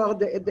 now you are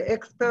the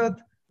expert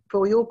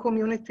for your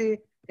community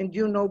and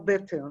you know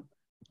better.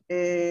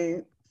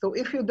 So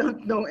if you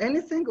don't know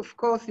anything, of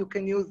course you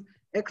can use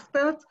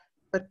experts,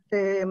 but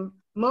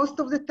most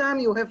of the time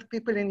you have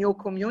people in your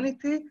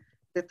community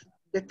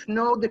that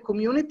know the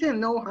community and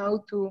know how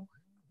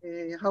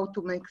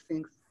to make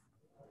things.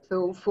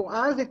 So for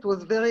us, it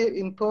was very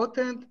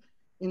important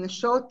in a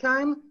short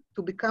time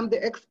to become the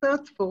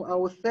experts for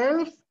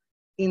ourselves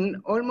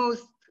in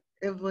almost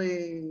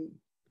every...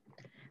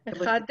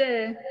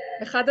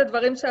 אחד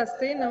הדברים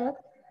שעשינו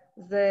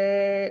זה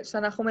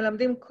שאנחנו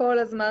מלמדים כל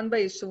הזמן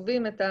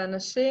ביישובים את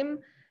האנשים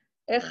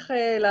איך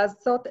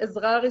לעשות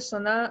עזרה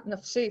ראשונה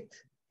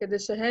נפשית, כדי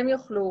שהם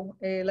יוכלו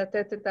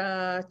לתת את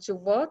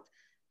התשובות.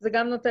 זה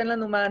גם נותן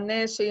לנו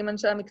מענה שאם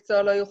אנשי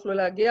המקצוע לא יוכלו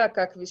להגיע,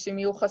 כי הכבישים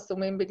יהיו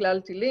חסומים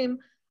בגלל טילים,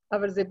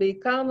 אבל זה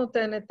בעיקר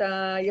נותן את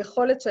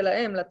היכולת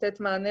שלהם לתת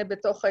מענה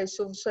בתוך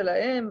היישוב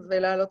שלהם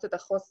ולהעלות את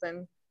החוסן.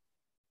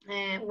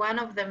 One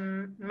of the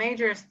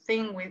major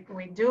things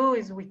we do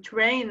is we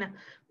train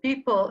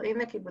people in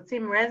the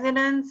kibbutzim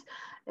residents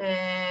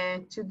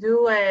to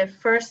do a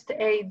first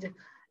aid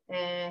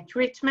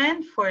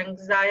treatment for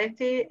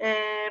anxiety.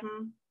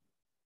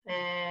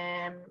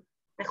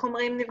 איך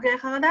אומרים נפגעי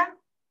חרדה?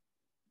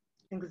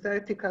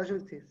 Anxiety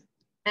casualties.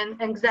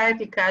 And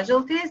anxiety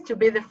casualties, to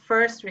be the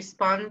first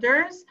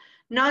responders,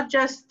 not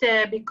just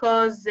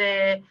because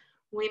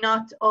we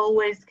not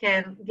always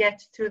can get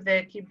to the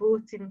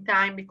kibbutz in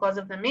time because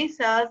of the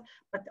missiles,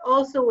 but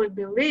also we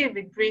believe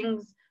it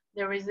brings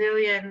the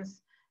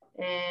resilience,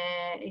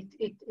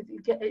 it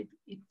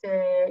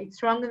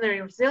strengthens the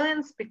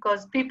resilience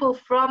because people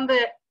from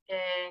the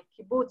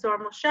kibbutz or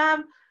moshav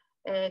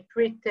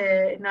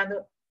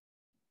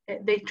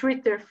they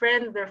treat their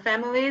friends, their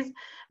families,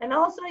 and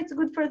also it's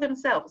good for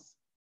themselves.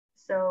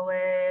 So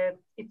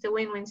it's a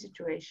win-win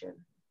situation.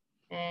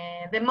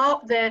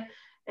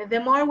 The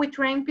more we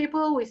train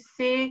people, we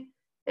see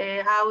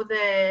how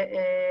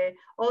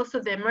also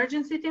the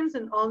emergency teams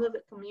and all of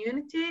the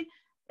community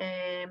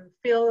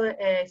feel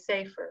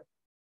safer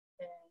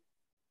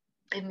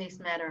in this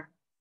matter.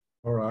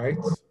 All right.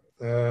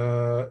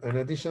 An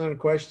additional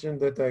question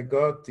that I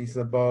got is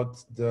about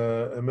the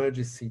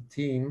emergency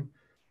team.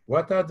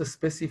 What are the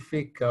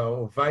specific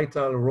or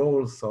vital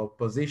roles or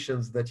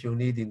positions that you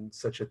need in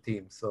such a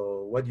team? So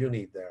what do you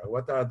need there?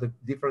 What are the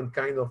different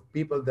kind of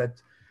people that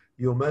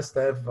you must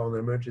have on an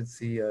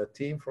emergency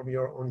team from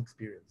your own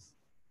experience?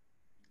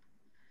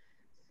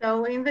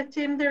 So in the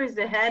team, there is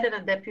a head and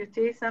a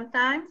deputy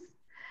sometimes.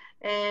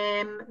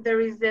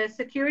 There is a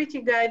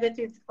security guy that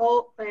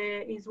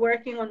is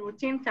working on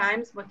routine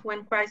times, but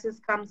when crisis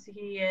comes,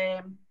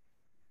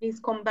 he's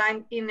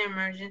combined in the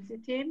emergency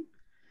team.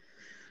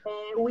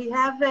 We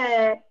have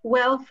a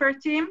welfare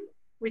team,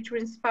 which is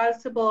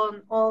responsible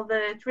on all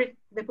the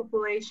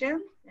population,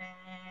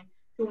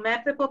 to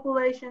map the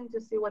population,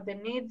 to see what the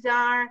needs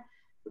are,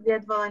 to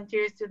get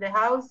volunteers to the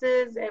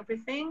houses,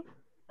 everything.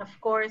 Of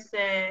course,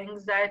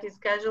 anxieties,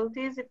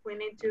 casualties, if we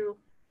need to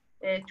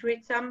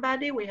treat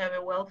somebody, we have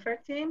a welfare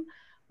team.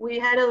 We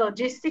had a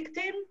logistic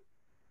team,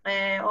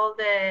 all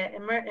the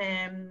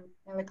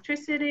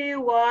electricity,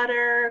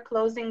 water,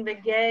 closing the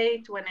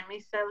gate, when a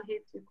missile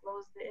hits, you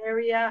close the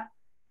area,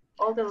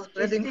 all the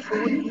logistics,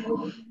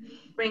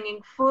 bringing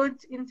food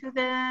into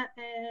the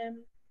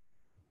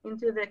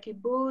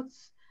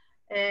kibbutz.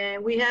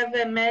 We have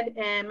a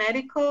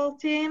medical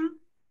team.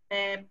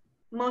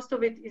 Most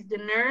of it is the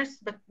nurse,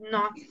 but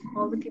not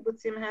all the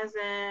kibbutzim has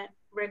a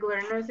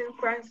regular nurse in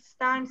crisis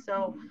time. So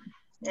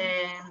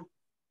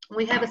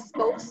we have a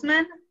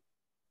spokesman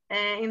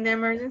in the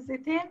emergency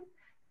team,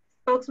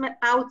 spokesman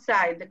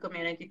outside the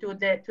community, to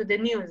the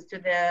news, to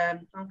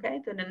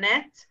the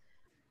net.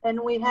 And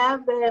we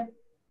have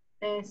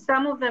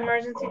some of the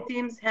emergency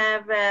teams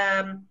have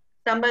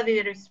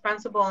somebody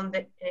responsible on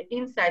the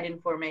inside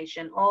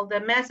information, all the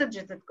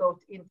messages that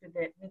goes into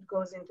the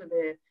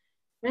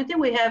community.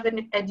 We have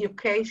an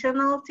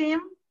educational team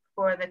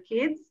for the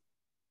kids.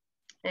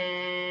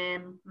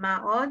 מה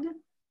עוד?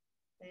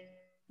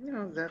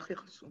 זה הכי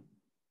חשוב.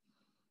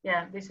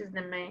 Yeah, this is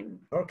the main.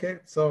 Okay,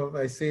 so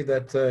I see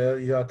that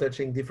you are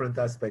touching different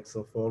aspects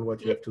of all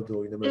what you have to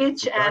do in emergency.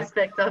 Each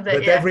aspect of the.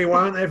 But yes.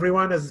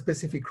 everyone has a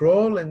specific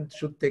role and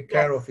should take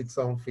care of its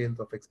own field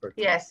of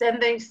expertise. Yes, and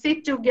they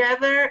sit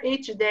together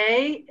each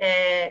day,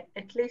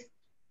 at least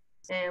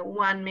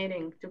one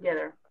meeting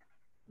together.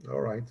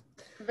 All right.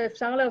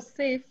 אפשר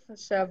להוסיף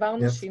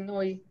שעברנו Yes.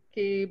 שינוי,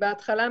 כי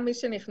בהתחלה מי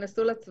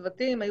שנכנסו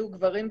לצוותים היו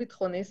גברים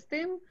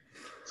ביטחוניסטים,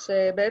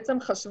 שבעצם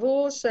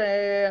חשבו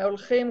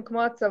שהולכים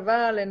כמו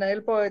הצבא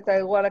לנהל פה את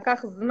האירוע.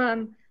 לקח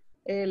זמן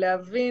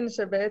להבין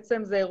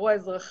שבעצם זה אירוע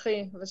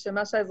אזרחי,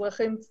 ושמה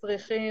שהאזרחים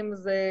צריכים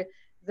זה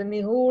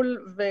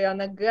ניהול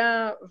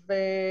והנהגה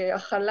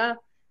והכלה,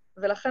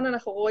 ולכן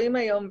אנחנו רואים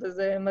היום,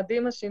 וזה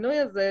מדהים השינוי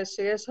הזה,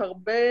 שיש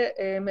הרבה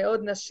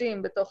מאוד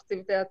נשים בתוך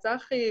צוותי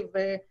הצח"י,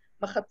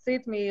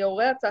 ומחצית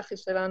מהורי הצח"י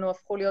שלנו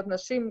הפכו להיות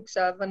נשים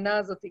כשההבנה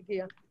הזאת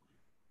הגיעה.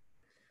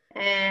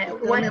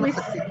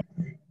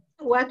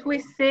 What we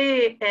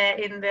see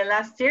in the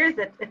last years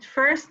that at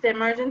first the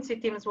emergency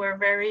teams were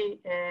very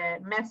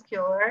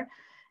muscular,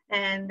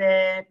 and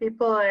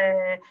people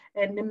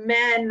and the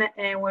men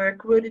were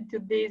recruited to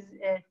these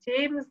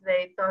teams.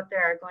 They thought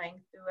they are going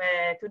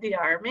to the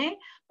army,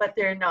 but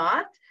they're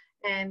not.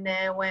 And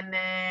when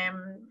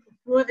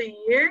through the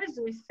years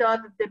we saw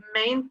that the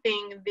main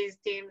thing in these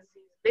teams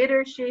is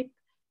leadership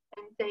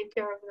and take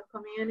care of the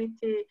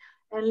community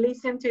and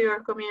listen to your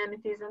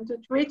communities and to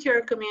treat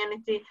your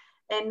community.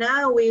 And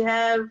now we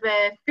have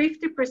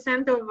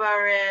 50% of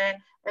our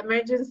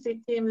emergency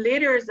team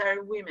leaders are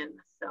women.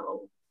 So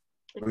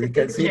we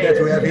can see that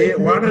we have here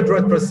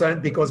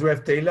 100% because we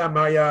have Tehila,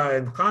 Maya,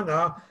 and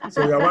Hannah. So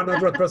we are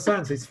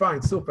 100%. It's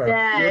fine. Super.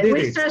 Yeah, you did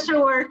we it.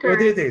 social workers.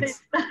 You did it.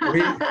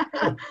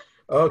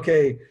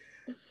 Okay.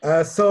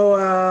 So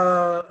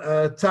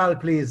Tal,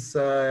 please,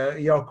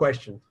 your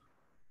question.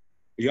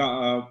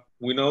 Yeah.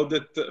 We know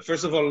that,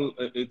 first of all,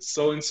 it's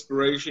so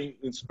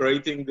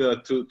inspiring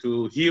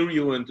to hear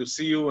you and to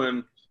see you. And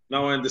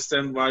now I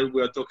understand why we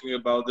are talking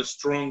about the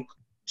strong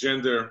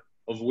gender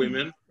of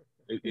women.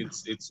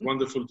 It's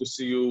wonderful to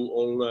see you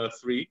all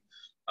three.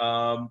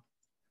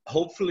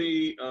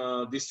 Hopefully,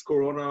 this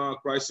Corona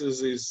crisis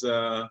is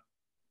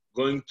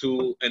going to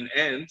an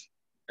end.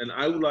 And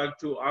I would like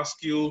to ask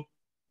you,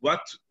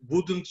 what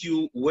wouldn't you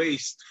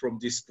waste from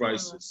this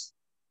crisis?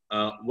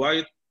 Why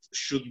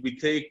should we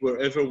take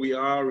wherever we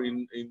are in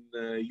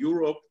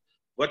Europe?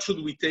 What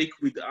should we take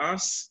with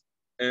us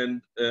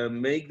and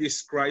make this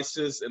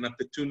crisis an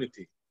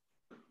opportunity?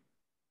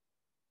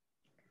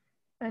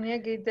 אני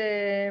אגיד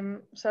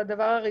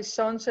שהדבר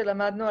הראשון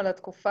שלמדנו על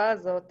התקופה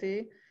הזאת,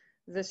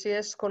 זה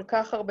שיש כל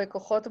כך הרבה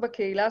כוחות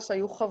בקהילה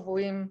שהיו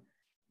חבויים.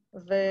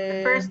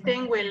 The first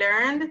thing we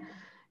learned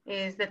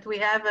is that we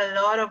have a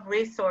lot of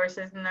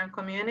resources in our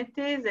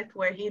communities that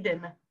were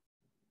hidden.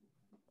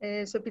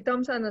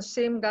 שפתאום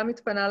שאנשים גם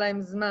התפנה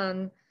להם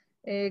זמן,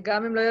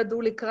 גם אם לא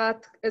ידעו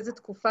לקראת איזה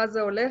תקופה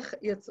זה הולך,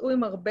 יצאו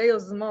עם הרבה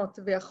יוזמות,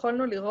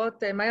 ויכולנו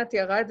לראות, מאיה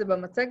תיארה את זה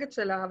במצגת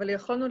שלה, אבל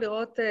יכולנו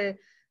לראות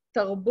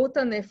תרבות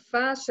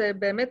ענפה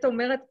שבאמת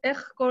אומרת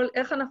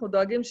איך אנחנו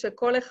דואגים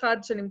שכל אחד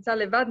שנמצא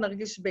לבד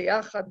נרגיש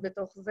ביחד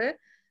בתוך זה,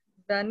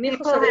 ואני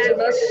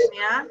חושבת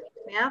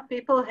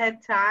people had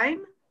time,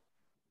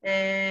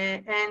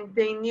 and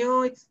they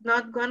knew it's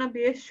not going to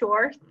be a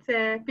short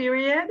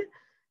period.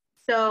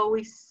 So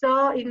we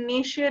saw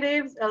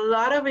initiatives, a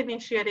lot of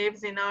initiatives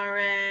in our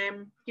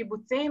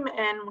kibbutzim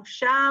and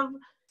moshav.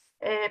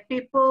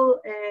 People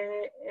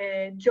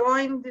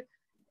joined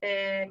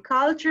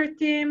culture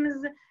teams,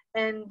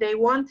 and they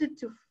wanted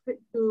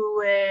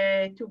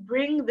to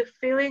bring the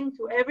feeling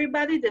to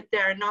everybody that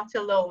they are not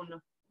alone.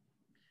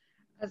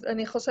 אז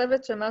אני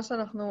חושבת שמה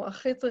שאנחנו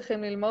הכי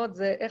צריכים ללמוד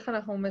זה איך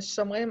אנחנו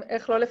משמרים,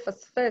 איך לא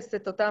לפספס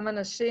את אותם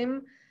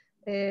אנשים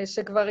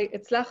שכבר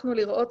הצלחנו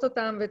לראות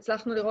אותם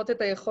והצלחנו לראות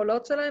את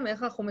היכולות שלהם,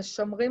 איך אנחנו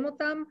משמרים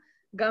אותם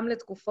גם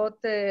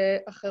לתקופות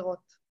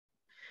אחרות.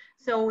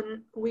 So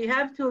we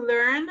have to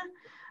learn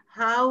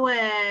how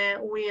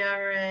we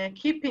are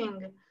keeping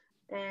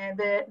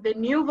the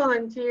new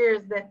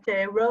volunteers that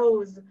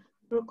rose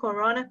through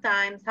Corona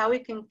times, how we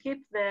can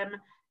keep them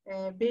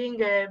being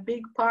a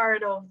big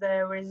part of the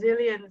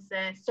resilience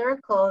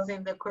circles in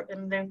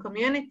their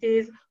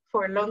communities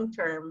for long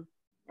term.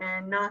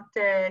 And not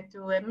to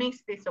miss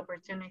this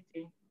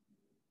opportunity.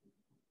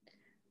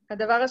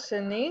 הדבר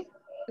השני,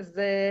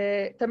 זה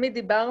תמיד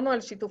דיברנו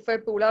על שיתופי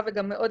פעולה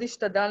וגם מאוד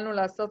השתדלנו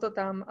לעשות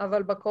אותם,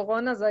 אבל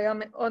בקורונה זה היה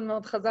מאוד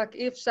מאוד חזק,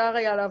 אי אפשר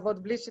היה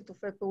לעבוד בלי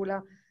שיתופי פעולה,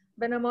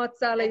 בין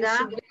המועצה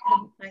ליישובים.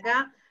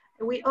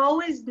 We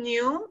always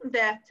knew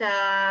that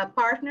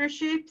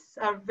partnerships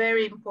are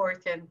very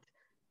important,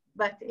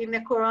 but in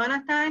the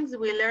Corona times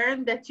we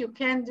learned that you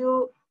can't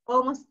do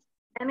almost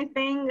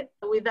anything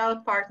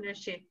without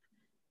partnership.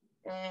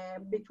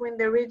 Between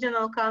the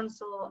regional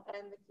council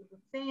and the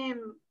kibbutzim,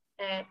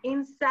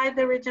 inside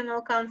the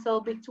regional council,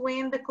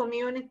 between the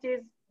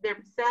communities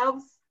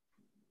themselves.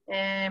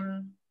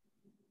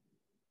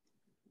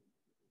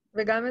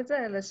 וגם את זה,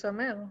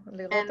 לשמר,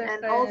 לראות איך...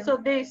 And also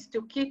this,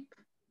 to keep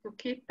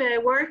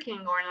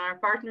working on our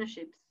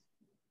partnerships.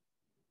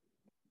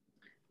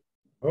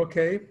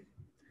 Okay.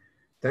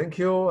 Thank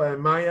you.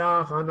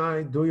 Maya,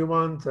 Hannah, do you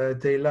want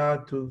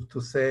Tehila to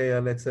say,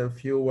 let's say, a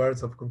few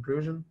words of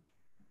conclusion?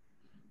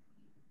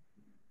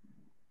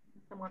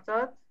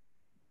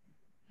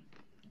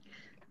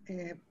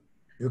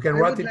 You can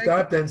write it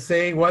up and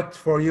say what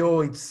for you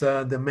it's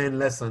the main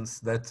lessons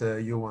that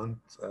you want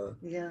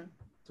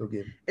to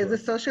give. As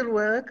a social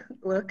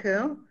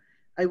worker,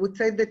 I would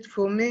say that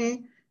for me,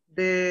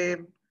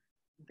 the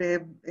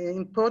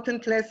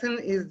important lesson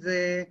is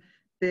the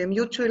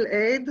mutual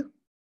aid,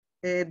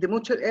 the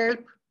mutual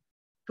help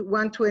to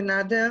one to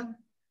another,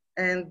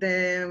 and the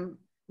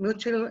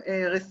mutual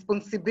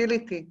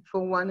responsibility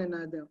for one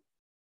another.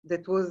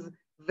 That was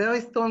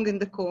very strong in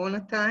the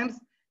Corona times,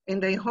 and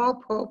I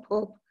hope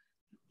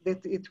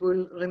that it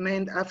will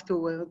remain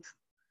afterwards.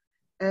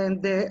 And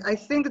I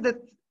think that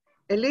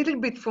a little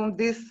bit from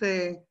this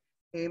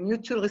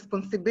mutual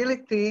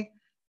responsibility,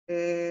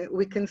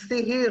 we can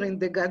see here in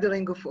the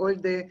gathering of all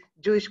the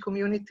Jewish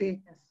community,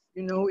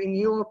 you know, in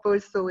Europe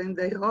also, and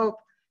I hope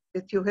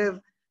that you have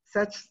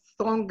such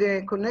strong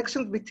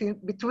connections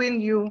between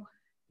you,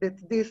 that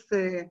this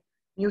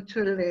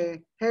mutual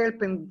help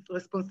and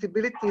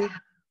responsibility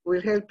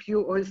will help you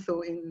also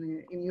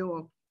in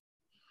Europe.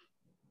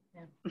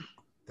 Yeah.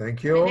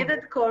 Thank you. We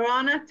needed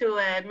Corona to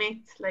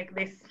meet like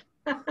this.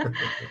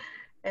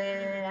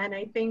 And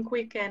I think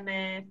we can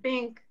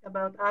think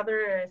about other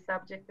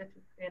subjects that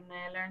we can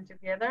learn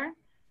together.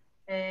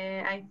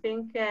 I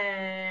think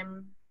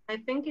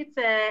it's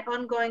an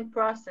ongoing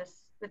process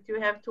that you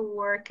have to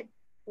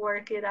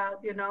work it out.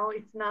 You know,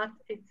 it's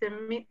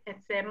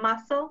a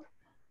muscle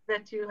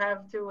that you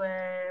have to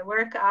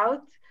work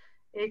out.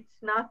 It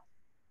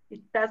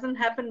doesn't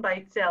happen by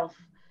itself.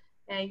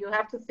 You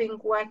have to think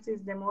what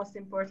is the most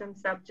important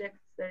subject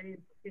that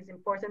is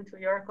important to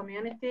your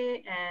community,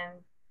 and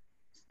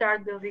start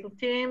building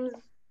teams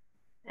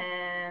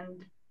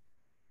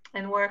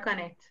and work on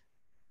it.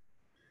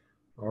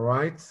 All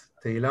right,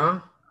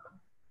 Tehila.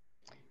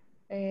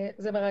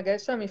 זה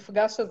מרגש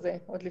המפגש הזה,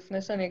 עוד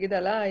לפני שאני אגיד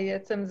עליי,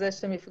 עצם זה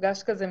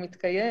שמפגש כזה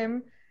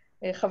מתקיים,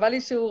 חבל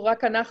לי שהוא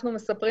רק אנחנו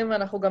מספרים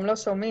ואנחנו גם לא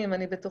שומעים,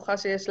 אני בטוחה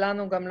שיש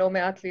לנו גם לא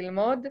מעט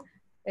ללמוד,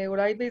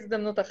 אולי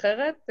בהזדמנות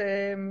אחרת,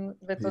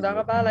 ותודה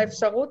רבה על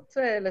האפשרות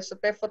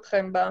לשתף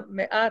אתכם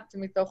במעט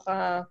מתוך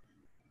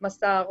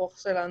המסע הארוך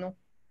שלנו.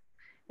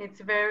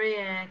 It's very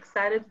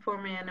excited for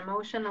me and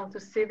emotional to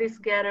see this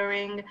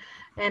gathering,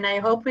 and I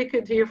hope we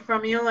could hear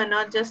from you and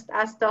not just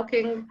us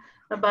talking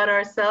about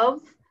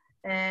ourselves,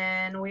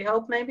 and we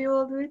hope maybe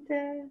we'll do it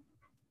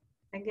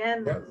again.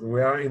 Yeah,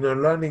 we are in a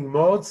learning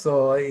mode, so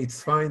it's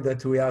fine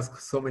that we ask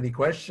so many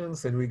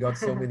questions and we got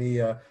so many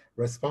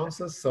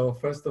responses. So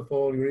first of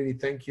all, really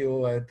thank you,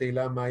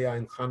 Tehila, Maya,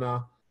 and Hannah,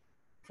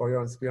 for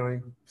your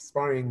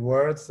inspiring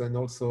words, and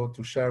also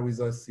to share with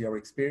us your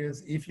experience.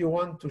 If you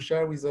want to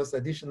share with us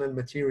additional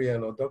material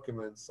or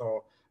documents, or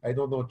I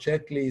don't know,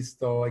 checklist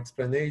or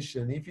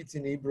explanation, if it's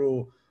in Hebrew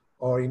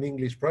or in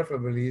English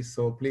preferably,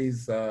 so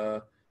please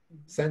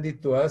send it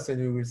to us and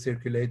we will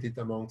circulate it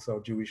amongst our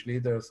Jewish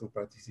leaders who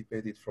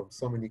participated from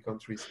so many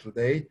countries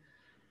today.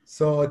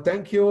 So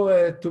thank you,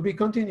 to be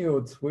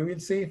continued. We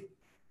will see.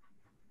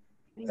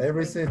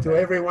 Everything to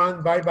everyone.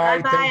 Bye-bye.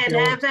 Bye-bye, and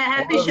have a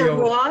happy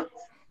Shavuot.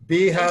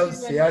 Be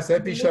healthy. Yes,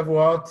 happy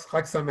Shavuot.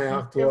 Chag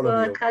Sameach to all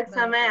of you. Chag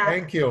Sameach.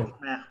 Thank you.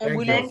 And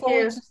we look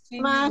forward to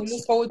seeing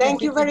you. Thank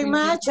you very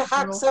much.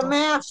 Chag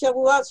Sameach,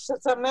 Shavuot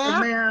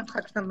Sameach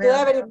to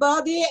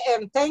everybody,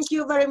 and thank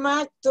you very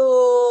much to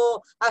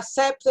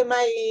accept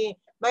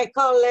my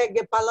colleague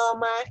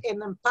Paloma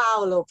and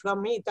Paolo from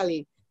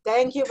Italy.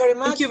 Thank you very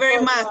much. Thank you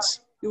very much.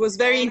 It was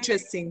very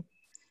interesting.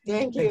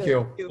 Thank you. Thank you.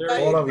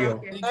 All of you.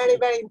 Very,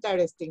 very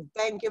interesting.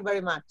 Thank you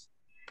very much.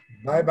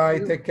 Bye-bye.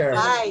 Take care.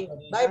 Bye.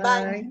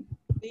 Bye-bye.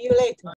 See you later.